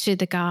said to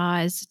the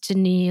guys, to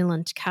Neil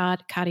and to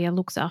Cardia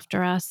looks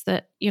after us,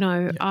 that,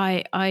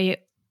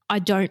 I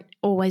don't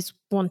always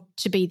want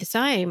to be the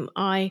same.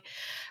 I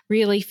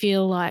really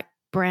feel like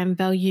brand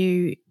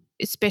value,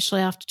 especially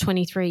after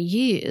 23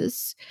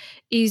 years,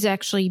 is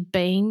actually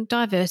being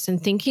diverse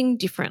and thinking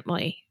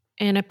differently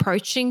and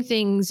approaching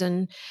things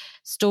and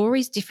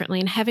stories differently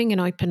and having an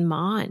open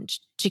mind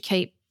to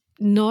keep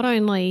not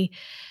only,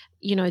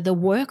 the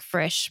work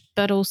fresh,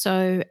 but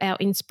also our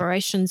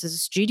inspirations as a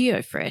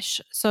studio fresh.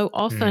 So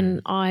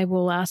often I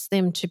will ask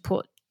them to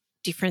put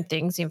different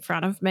things in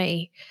front of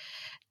me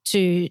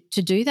to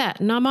do that.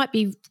 And I might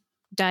be,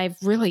 Dave,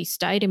 really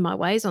stayed in my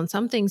ways on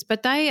some things,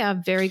 but they are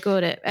very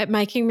good at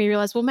making me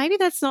realize, well, maybe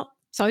that's not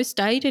so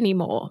stayed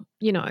anymore,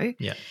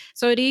 Yeah.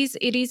 So it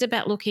is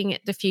about looking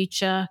at the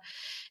future.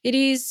 It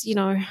is,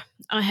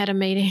 I had a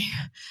meeting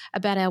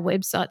about our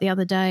website the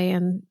other day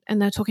and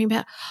they're talking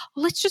about,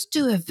 well, let's just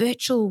do a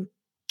virtual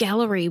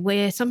gallery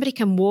where somebody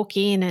can walk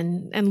in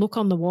and look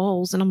on the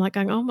walls. And I'm like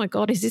going, oh my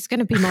God, is this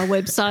going to be my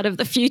website of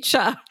the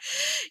future?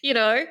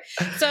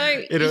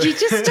 So you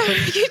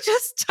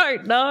just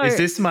don't know. Is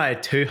this my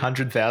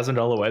 $200,000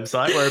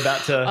 website we're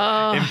about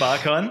to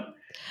embark on?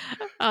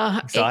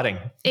 Exciting.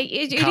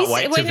 Can't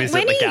wait to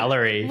visit the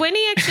gallery. When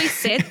he actually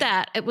said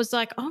that, it was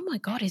like, oh my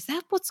God, is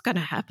that what's going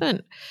to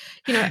happen?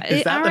 Are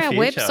our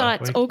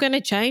websites all going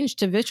to change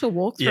to virtual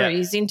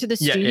walkthroughs into the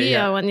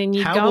studio and then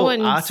How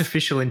will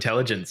artificial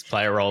intelligence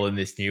play a role in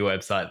this new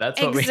website?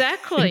 That's what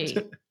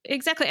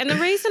Exactly. And the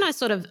reason I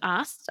sort of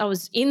asked, I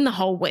was in the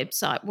whole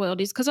website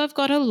world, is because I've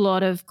got a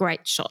lot of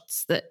great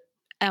shots that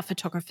our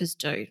photographers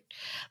do.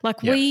 Like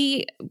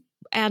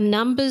our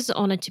numbers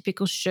on a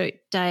typical shoot,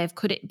 Dave,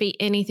 could it be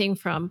anything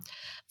from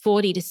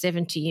 40 to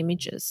 70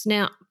 images?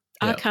 Now,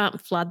 I can't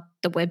flood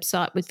the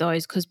website with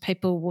those because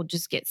people will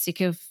just get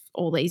sick of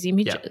all these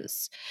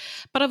images.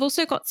 But I've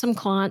also got some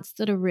clients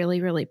that are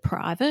really, really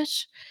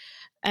private,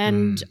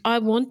 and I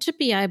want to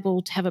be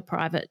able to have a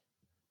private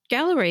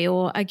gallery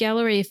or a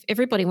gallery. If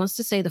everybody wants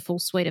to see the full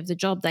suite of the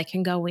job, they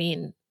can go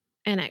in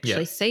and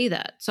actually see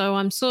that. So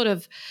I'm sort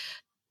of,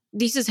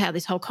 this is how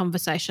this whole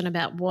conversation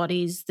about what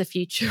is the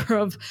future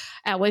of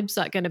our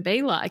website going to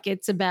be like.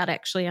 It's about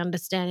actually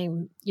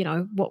understanding,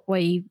 what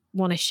we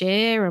want to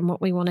share and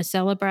what we want to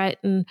celebrate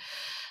and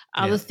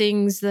other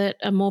things that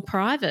are more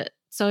private.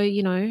 So,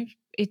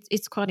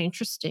 it's quite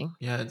interesting.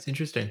 Yeah, it's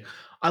interesting.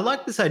 I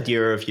like this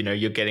idea of,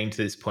 you're getting to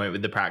this point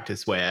with the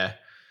practice where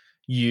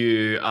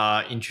you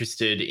are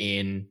interested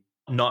in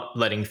not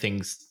letting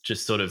things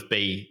just sort of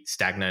be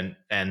stagnant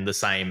and the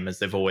same as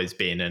they've always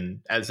been. And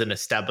as an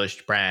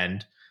established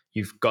brand,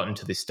 you've gotten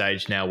to this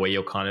stage now where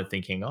you're kind of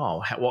thinking,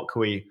 what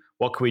can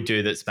we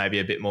do that's maybe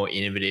a bit more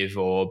innovative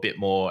or a bit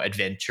more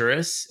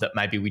adventurous that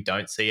maybe we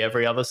don't see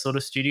every other sort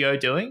of studio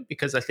doing?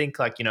 Because I think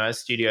as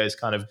studios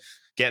kind of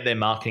get their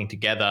marketing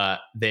together,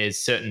 there's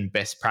certain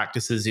best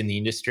practices in the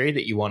industry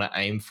that you want to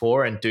aim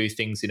for and do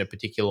things in a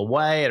particular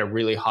way at a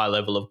really high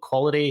level of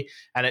quality.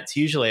 And it's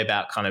usually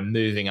about kind of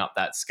moving up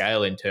that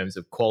scale in terms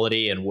of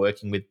quality and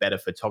working with better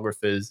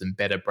photographers and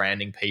better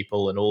branding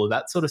people and all of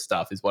that sort of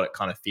stuff is what it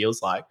kind of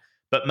feels like.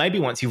 But maybe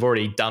once you've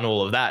already done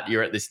all of that,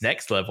 you're at this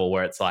next level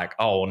where it's like,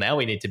 oh, well, now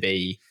we need to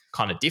be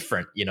kind of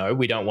different.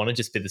 We don't want to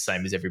just be the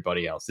same as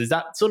everybody else. Is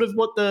that sort of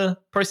what the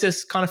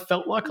process kind of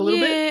felt like a little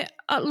bit?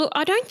 Look,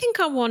 I don't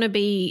think I want to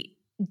be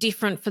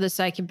different for the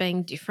sake of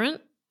being different.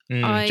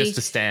 Just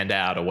to stand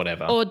out or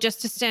whatever. Or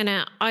just to stand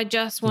out. I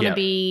just want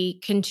to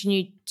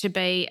continue to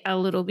be a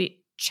little bit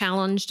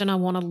challenged and I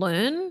want to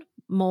learn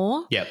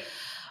more. Yep.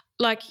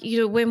 Like,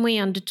 when we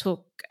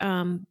undertook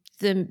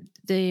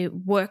the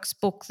works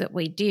book that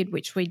we did,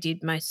 which we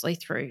did mostly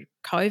through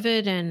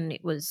COVID, and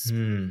it was,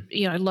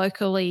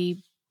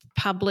 locally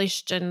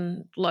published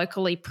and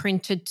locally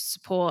printed to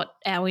support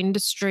our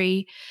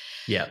industry.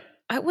 Yeah.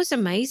 It was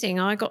amazing.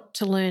 I got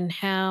to learn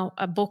how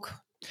a book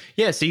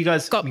so you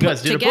guys did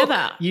together.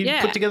 A book. You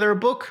put together a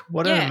book.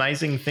 What an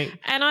amazing thing.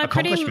 And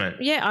accomplishment.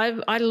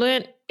 I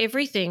learned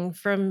everything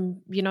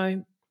from,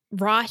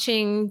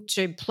 writing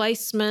to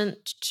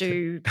placement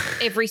to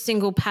every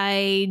single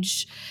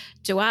page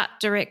to art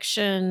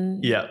direction.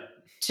 Yeah.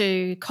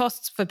 To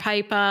costs for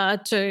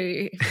paper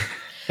to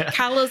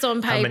colours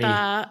on paper,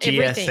 how many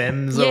everything.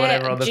 GSMs or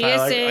whatever on the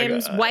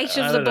GSMs, weight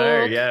of the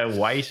book.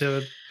 Weight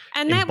of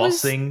and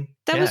embossing.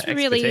 That was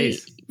really,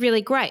 expertise.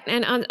 really great.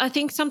 And I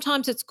think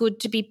sometimes it's good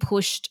to be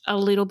pushed a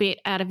little bit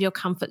out of your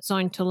comfort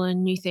zone to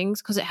learn new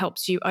things because it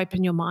helps you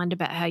open your mind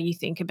about how you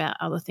think about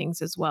other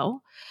things as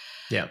well.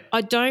 Yeah.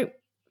 I don't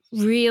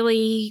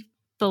really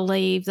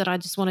believe that I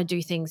just want to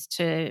do things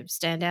to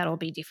stand out or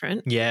be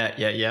different. Yeah.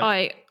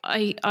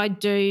 I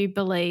do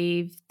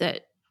believe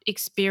that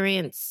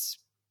experience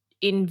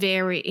in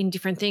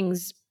different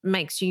things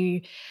makes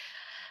you,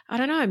 I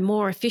don't know,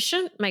 more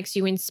efficient, makes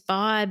you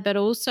inspired, but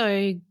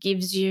also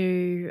gives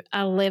you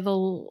a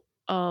level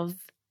of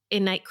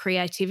innate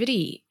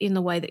creativity in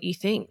the way that you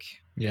think.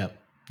 Yeah.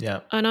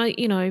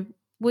 And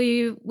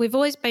we've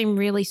always been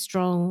really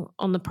strong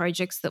on the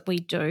projects that we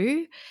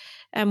do.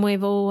 And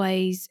we've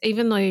always,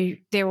 even though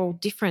they're all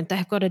different,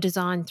 they've got a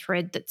design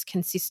thread that's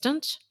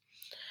consistent.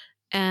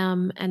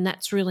 And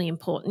that's really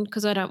important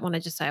because I don't want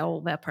to just say all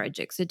of our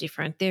projects are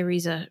different. There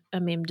is a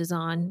Mim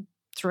Design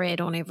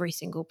thread on every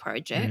single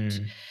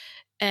project.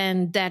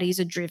 And that is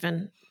a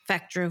driven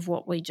factor of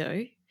what we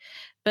do.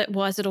 But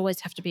why does it always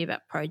have to be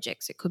about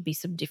projects? It could be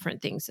some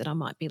different things that I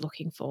might be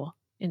looking for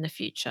in the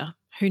future.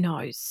 Who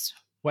knows?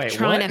 Wait,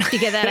 trying to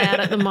figure that out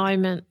at the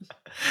moment.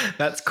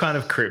 That's kind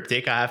of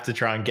cryptic. I have to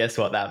try and guess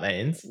what that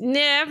means.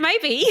 Yeah,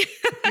 maybe.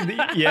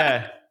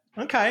 Yeah.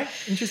 Okay.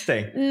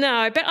 Interesting.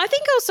 No, but I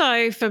think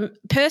also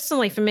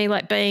personally for me,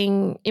 like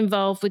being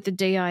involved with the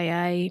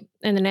DIA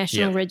and the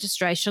national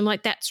registration,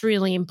 like that's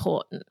really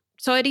important.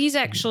 So it is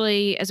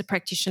actually, as a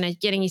practitioner,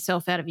 getting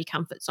yourself out of your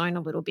comfort zone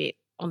a little bit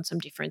on some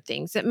different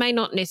things. It may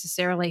not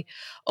necessarily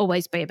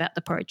always be about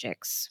the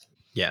projects.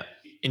 Yeah.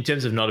 In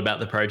terms of not about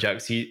the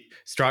projects, you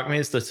strike me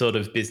as the sort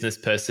of business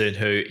person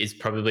who is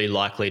probably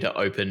likely to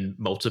open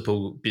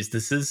multiple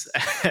businesses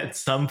at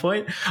some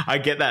point. I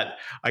get that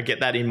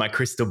in my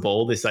crystal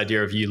ball, this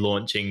idea of you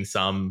launching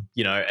some,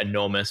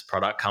 enormous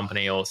product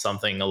company or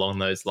something along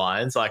those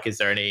lines. Like, is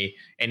there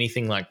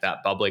anything like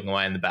that bubbling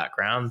away in the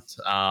background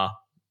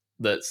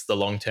that's the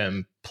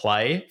long-term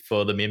play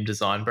for the Mim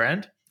Design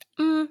brand?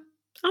 I'm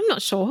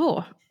not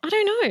sure. I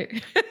don't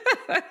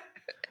know.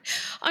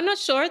 I'm not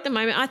sure at the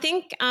moment. I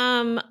think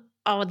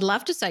I would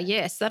love to say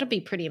yes. That'd be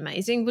pretty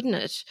amazing, wouldn't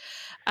it?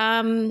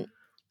 I've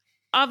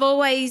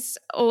always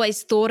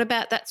thought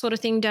about that sort of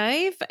thing,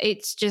 Dave.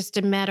 It's just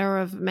a matter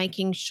of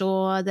making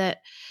sure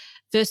that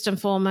first and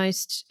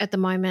foremost at the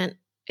moment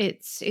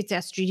it's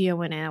our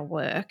studio and our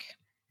work.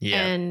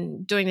 Yeah.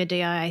 And doing the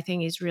DIA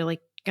thing is really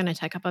going to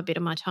take up a bit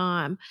of my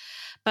time.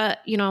 But,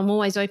 I'm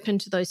always open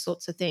to those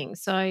sorts of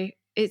things. So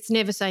it's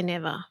never say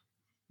never.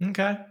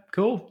 Okay,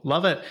 cool.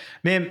 Love it.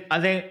 Mim, I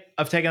think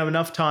I've taken up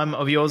enough time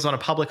of yours on a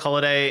public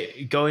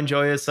holiday. Go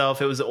enjoy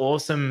yourself. It was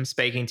awesome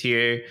speaking to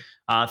you.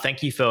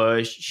 Thank you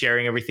for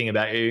sharing everything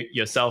about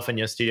yourself and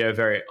your studio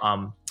very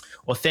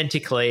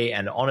authentically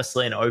and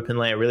honestly and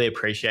openly. I really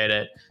appreciate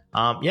it.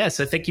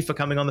 So thank you for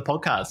coming on the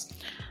podcast.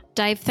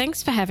 Dave,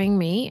 thanks for having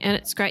me, and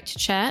it's great to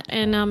chat,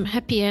 and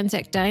happy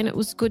Anzac Day, and it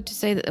was good to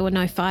see that there were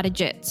no fighter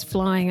jets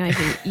flying over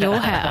your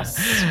house.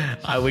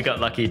 We got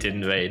lucky,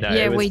 didn't we? No,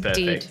 yeah, it was we perfect,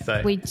 did.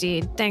 So. We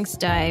did. Thanks,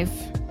 Dave.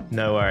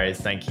 No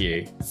worries. Thank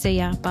you. See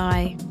ya.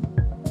 Bye.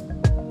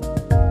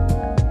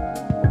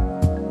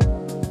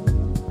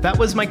 That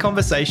was my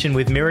conversation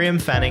with Miriam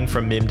Fanning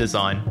from Mim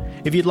Design.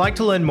 If you'd like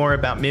to learn more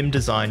about Mim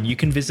Design, you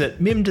can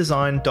visit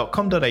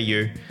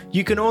mimdesign.com.au.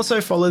 You can also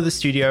follow the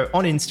studio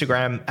on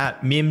Instagram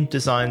at Mim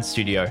Design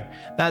Studio.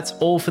 That's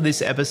all for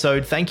this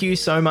episode. Thank you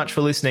so much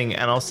for listening,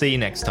 and I'll see you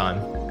next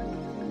time.